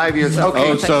me. 5 years.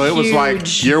 Okay. Oh, so it was like,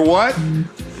 Huge- you're what?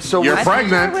 So You're I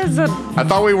pregnant. think I was I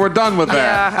thought we were done with that.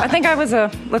 yeah, I think I was a,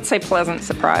 let's say, pleasant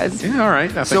surprise. Yeah, all right.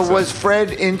 I So think was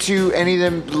Fred into any of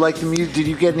them, like the music? Did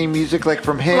you get any music like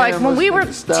from him? Like when Was we there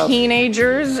were stuff?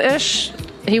 teenagers-ish,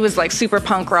 he was like super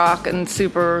punk rock and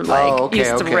super like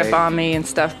used to rip on me and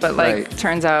stuff. But like Right.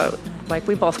 turns out like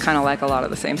we both kind of like a lot of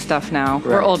the same stuff now.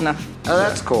 We're Right. old enough Oh,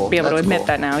 that's cool. to be able to That's admit cool.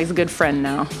 that now. He's a good friend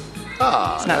now.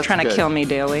 Ah, He's not that's trying to good. kill me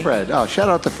daily. Fred. Oh, shout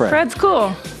out to Fred. Fred's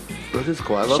cool. Fred is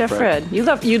cool. I love Chef Fred.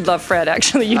 Fred. You'd love Fred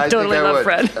actually. You I totally think I love would.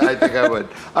 Fred. I think I would.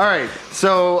 All right.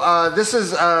 So this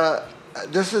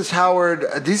is Howard.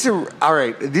 These are all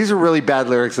right. These are really bad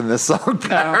lyrics in this song,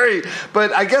 Barry.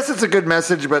 But I guess it's a good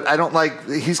message. But I don't like.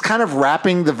 He's kind of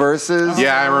rapping the verses.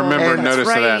 Yeah, I remember And noticing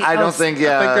right. that. I don't think.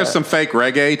 Yeah. I think there's some fake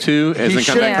reggae too. Isn't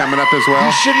should- that coming up as You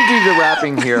well? shouldn't do the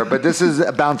rapping here, but this is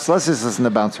a bounce. Let's just listen to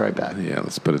Bounce Right Back. Yeah,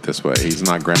 let's put it this way. He's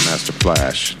not Grandmaster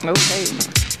Flash. Okay.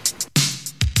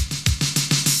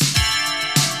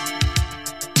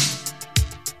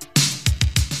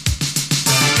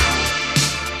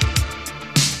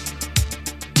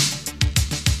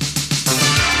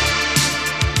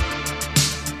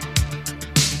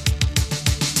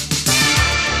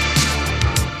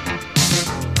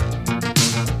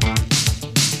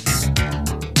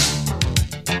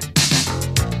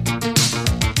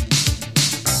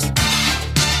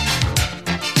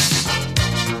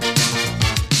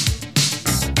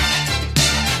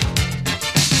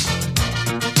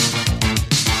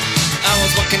 I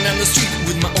was walking down the street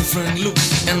with my old friend Luke,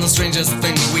 and the strangest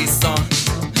thing we saw,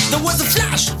 there was a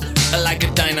flash, like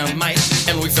a dynamite,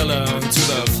 and we fell onto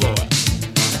the floor.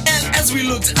 And as we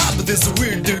looked up, this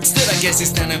weird dude stood. I guess he's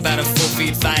standing about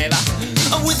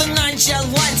 4'5", with a 9-shell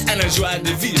white and a joie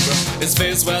de vivre. His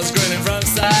face was grinning from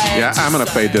side. Yeah, I'm gonna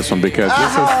fade this one because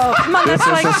Come on, this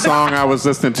that's is like a song I was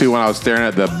listening to when I was staring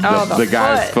at the the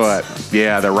guy's foot.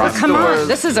 Yeah, the rotten Come foot. on,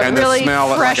 this is a And the really smell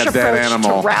like fresh a dead approach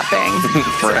animal. to rapping.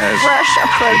 Fresh. Fresh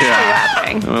approach Yeah.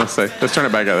 to rapping. Let's turn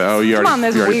it back up. Oh, you Come already. on,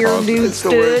 this you already weird paused it. dude It's the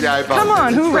words, stood. yeah, I Come paused it. on,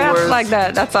 It's who the raps words. like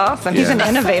that? That's awesome. He's Yeah. an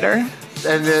innovator.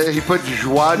 And he put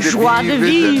joie de Joie de vivre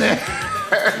in vivre. there.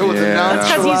 With Yeah. a That's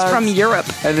Because he's nonchalance from Europe.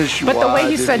 and a But the way joie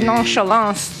he de said vivre.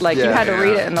 nonchalance, like you Yeah. had to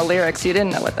read Yeah. it in the lyrics. You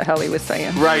didn't know what the hell he was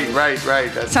saying. Right. That's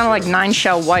It sounded like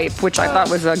 9-shell wipe, which I thought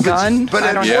was a gun. But I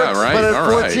at don't Yeah, know. right, But at all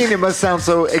right. 14, it must sound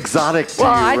so exotic to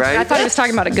Well, you, right? I thought he was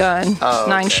talking about a gun. Oh,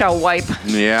 okay. 9-shell wipe.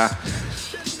 Yeah,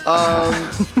 All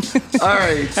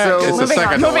right. So it's the Moving second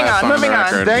on, to moving last on, song moving the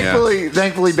on. record.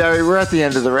 thankfully, Barry, we're at the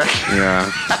end of the record. Yeah.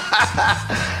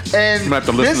 And I'm gonna have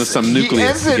to listen to some he Nucleus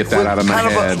ends to it get that with out of my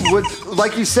kind head. with,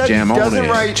 like you said, Jam he on doesn't it,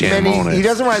 write jam on many. it. He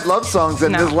doesn't write love songs,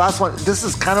 and No. the last one. This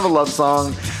is kind of a love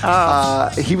song.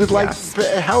 He would like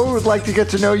Howard would like to get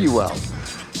to know you well.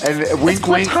 And wink, It's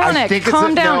wink. platonic. I think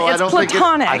Calm down. No, I it's don't think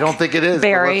platonic. I don't think it is. but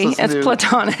Barry, let's listen it's to-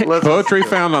 platonic. let's- Poetry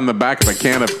found on the back of a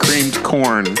can of creamed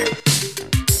corn.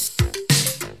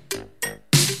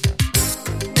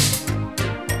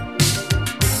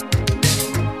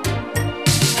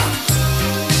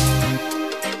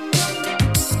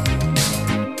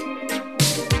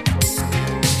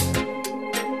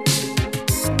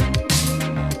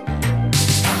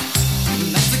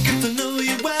 Like to get to know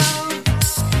you well.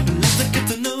 Like to get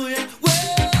to know you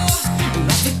well.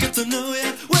 Like to get to know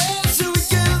you well. So we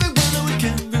can be one and we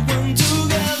can be one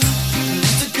together.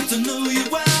 Like to get to know you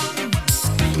well.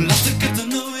 Like to get to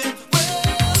know you well.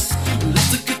 Like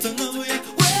to get to know you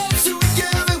well. So we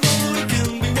can be one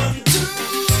and we can be one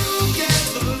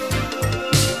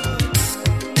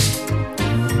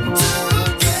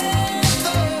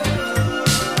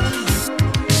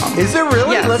Is it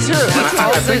really? Yes. Let's hear it. Let's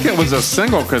I think it was a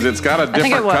single because it's got a I think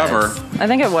it different was. cover. Oh, I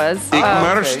think it was. Ich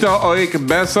möchte euch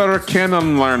besser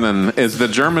kennenlernen is the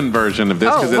German version of this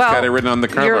because it's got it written on the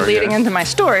cover. You're leading here. into my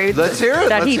story. Let's hear it,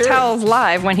 That let's he hear it. tells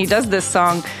live when he does this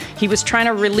song. He was trying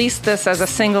to release this as a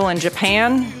single in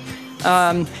Japan.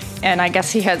 And I guess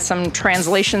he had some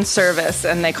translation service,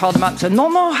 and they called him up and said,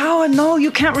 "No, Howard, no, you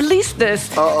can't release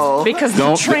this." Uh-oh. Because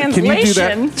Don't, the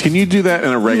translation. Can you do that in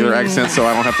a regular accent so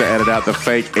I don't have to edit out the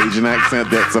fake Asian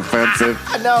accent that's offensive?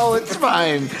 No, it's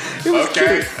fine. It was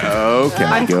cute. Okay.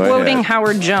 I'm go quoting ahead.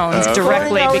 Howard Jones Quoting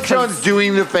directly Howard because Jones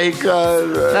doing the fake.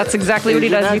 that's exactly what he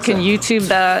Asian does. You can accent. YouTube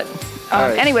that.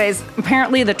 right. Anyways,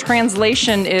 apparently the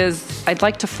translation is, "I'd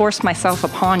like to force myself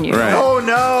upon you." Right. Oh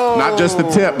no! Not just the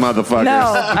tip, motherfuckers.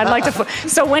 No, I'd like to.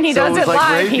 So when he So does it it was like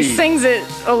live, he rapey. sings it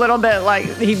a little bit like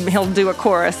he'll do a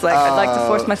chorus, like "I'd like to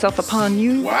force myself upon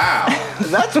you." Wow.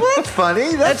 That's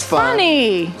funny. That's fun.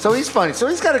 Funny. So he's funny. So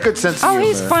he's got a good sense of Oh, humor.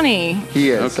 he's funny.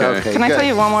 He is. Okay. Okay. Can I good. tell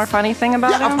you one more funny thing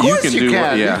about Yeah, him? of course you can.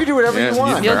 what- You can do whatever you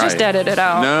want. You'll just edit it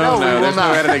out. No, we No, will there's no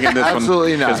not. editing in this one.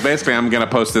 Absolutely not. Because basically, I'm going to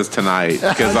post this tonight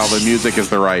because all the music is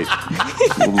the right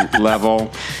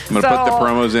level. I'm going to put the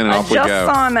promos in and off we I go. just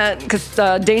saw him at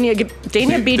Dania Beach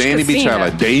Dania Beach Casino.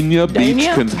 Highlight. Dania Beach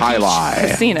Beach Highlight.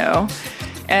 Casino.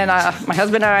 And my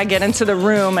husband and I get into the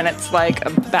room, and it's like a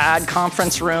bad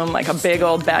conference room, like a big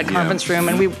old bad conference room.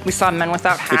 And we saw Men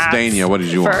Without Hats. Dania. What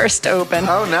did you want? First open.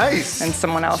 Oh, nice. And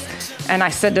someone else. And I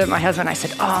said to my husband, I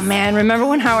said, "Oh man, remember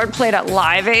when Howard played at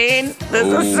Live Aid? This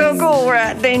is so cool. We're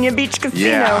at Dania Beach Casino."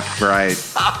 Yeah, right.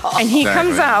 And he Exactly.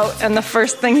 comes out, and the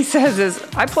first thing he says is,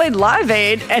 "I played Live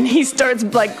Aid," and he starts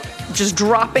like just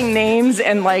dropping names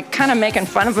and like kind of making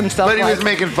fun of himself. But he like, was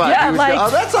making fun. Yeah, He was- like oh,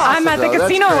 that's awesome, I'm at the though. That's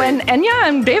casino, great. and yeah,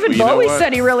 and David You know Bowie what?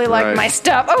 said he really liked Right. my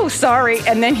stuff. Oh, sorry.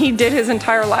 And then he did his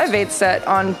entire Live Aid set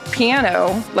on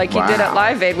piano, like he did at Wow.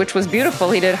 Live Aid, which was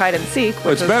beautiful. He did Hide and Seek.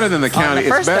 Which It's was better than the on county. The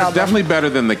It's first album. definitely better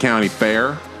than the county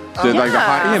fair. Like the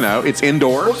high, it's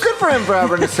indoors. Well, good for him for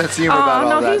having a sense of humor about all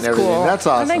no, that he's and everything. cool. That's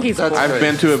awesome. I think he's That's cool. I've great.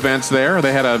 been to events there.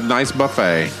 They had a nice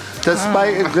buffet.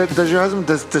 Does your husband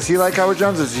does he like Howard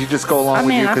Jones? Or does he just go along I with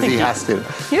mean, you I because he think has to?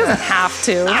 He doesn't have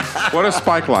to. What is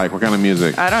Spike like? What kind of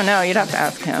music? I don't know. You'd have to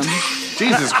ask him.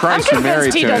 Jesus I'm Christ, you're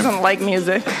married convinced he to him. doesn't like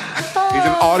music. He's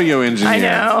an audio engineer. I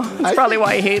know. That's probably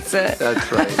why he hates it.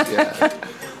 That's right. Yeah.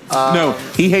 No,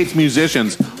 he hates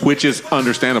musicians, which is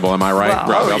understandable. Am I right,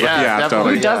 Well, Rob? Oh, yeah, definitely.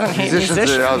 totally. Who doesn't hate musicians?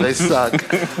 Oh, they suck.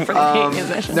 For the hate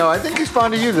musicians. No, I think he's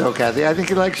fond of you though, Kathy. I think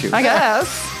he likes you. I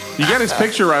guess. You got his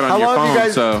picture right on How your long phone, have you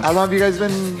guys? so How long have you guys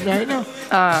been married now?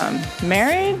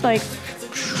 Married? Like,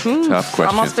 tough question.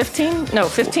 almost 15? No,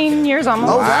 15 years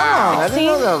almost. Oh wow! I didn't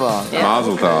know that long. Yeah.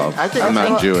 Mazel tov. I think I'm it's-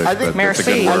 not Jewish, I think but it's a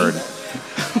good Merci. word.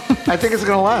 I think it's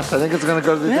gonna last. I think it's gonna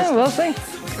go to the Yeah, distance. we'll see.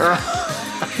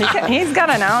 He's got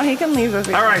an out. He can leave us.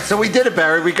 All right, so we did it,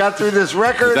 Barry. We got through this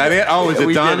record. Is that it? Oh, is it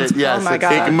we done? Did it. Yes. Oh, my it's-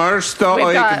 God. Ik möchte We've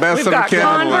euch got besser Converse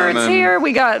kennenlernen. here.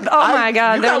 We got, oh my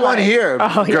God. You they're got one like- here,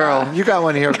 Oh, yeah. girl. You got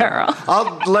one here, Girl.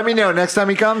 Let me know next time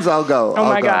he comes. I'll go. Oh I'll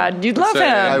my go. God. You'd love Say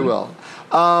him. it. I will.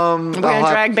 We're I'll going to have-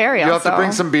 drag Barry You also. have to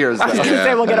bring some beers. I was Though. going to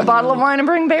say, we'll get a bottle of wine and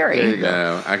bring Barry. There you go.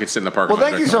 No, I could sit in the park. Well,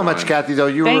 thank you so much, Kathy. Though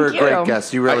you Thank were a you. great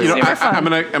guest. You really. You know, Super were.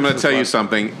 fun. I'm gonna tell you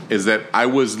something. Is that I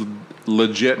was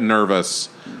legit nervous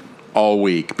all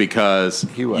week because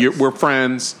He was. we're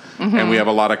friends and we have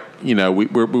a lot of we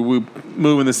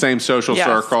move in the same social Yes.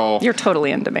 circle. You're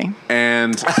totally into me.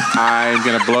 And I'm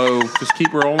gonna blow. Just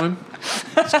keep rolling.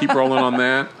 Just keep rolling on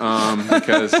that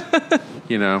because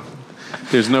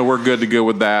there's nowhere good to go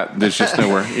with that. There's just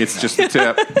nowhere. It's just the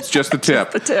tip. It's just the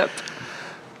tip. The tip.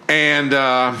 And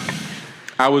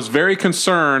I was very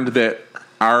concerned that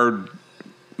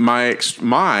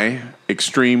my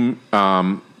extreme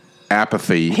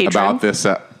apathy Hatred. about this.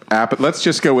 let's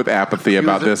just go with apathy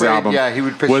about this afraid, album. yeah, he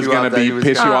would piss was you going off to that be he was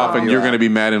piss you gonna off, piss and you you're off. going to be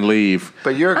mad and leave.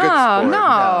 But you're a good sport.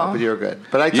 no. But you're good.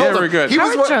 But I Yeah, told we're him. good. He was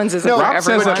Howard wor- Jones isn't no, for Rob says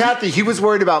everyone. Kathy, he was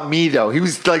worried about me, though. He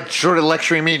was like sort of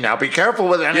lecturing me. Now, be careful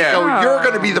with it. And I Yeah. go, you're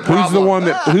going to be the problem.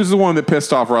 Who's the one that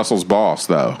pissed off Russell's boss,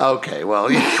 though? Okay,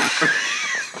 well, yeah.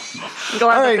 I'm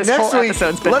glad All that right, this next whole week,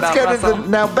 episode's been let's about get Russell. into...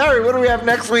 Now, Barry, what do we have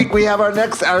next week? We have our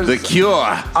The Cure.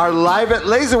 our Live at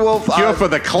Laser Wolf. Cure for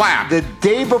the clap. The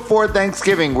day before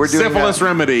Thanksgiving, we're doing... Syphilis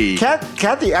remedy.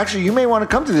 Kathy, actually, you may want to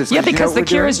come to this. Yeah, you know because what The we're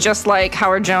Cure doing? is just like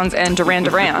Howard Jones and Duran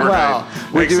Duran. Well,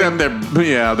 we're Except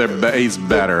doing he's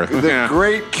better. the Yeah.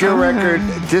 great Cure record,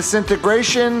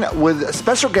 Disintegration, with a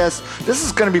special guest. This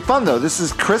is going to be fun, though. This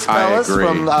is Chris I Bellis agree.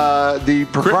 from the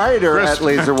proprietor at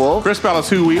Laser Wolf. Chris Bellis,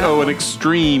 who we owe an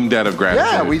extreme debt of gratitude.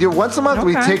 Yeah, we do once a month.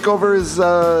 We Okay. take over his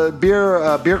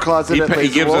beer closet He, at Laser he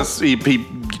gives Wolf. us he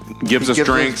gives us Gives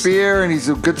drinks. us beer, and he's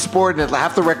a good sport. And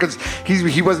half the records,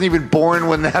 he wasn't even born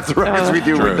when half the records we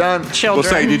do were True. done. Children.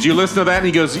 We'll say, did you listen to that? And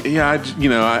he goes, yeah,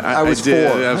 I was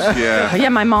did. 4. Yeah. Yeah,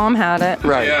 my mom had it.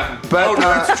 Right, Yeah. but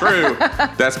that's true.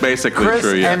 That's basically Chris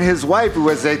true, yeah. and his wife, who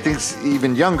was I think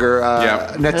even younger,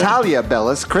 Yeah. Natalia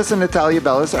Bellis. Chris and Natalia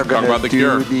Bellis are going about to the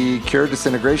Cure. do the Cure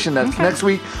Disintegration. That's next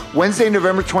week, Wednesday,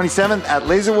 November 27th at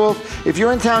Laser Wolf. If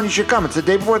you're in town, you should come. It's the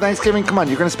day before Thanksgiving. Come on,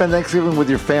 you're going to spend Thanksgiving with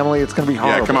your family. It's going to be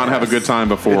horrible. Yeah, come on, have a good time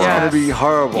before. It's Yeah. going to be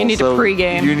horrible. You need to So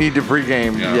pregame. You need to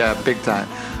pregame. Yeah. Yeah, big time.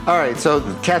 All right, so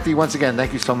Kathy, once again,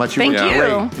 thank you so much. Thank were you.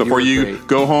 great. Before were you great.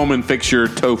 go home and fix your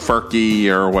tofurkey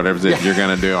or whatever it is you're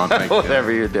going to do on Thanksgiving.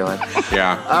 Whatever you're doing.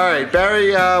 Yeah. All right,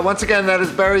 Barry, once again, that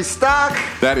is Barry Stock.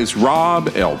 That is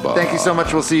Rob Elba. Thank you so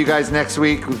much. We'll see you guys next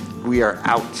week. We are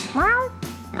out.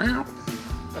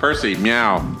 Percy,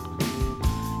 meow.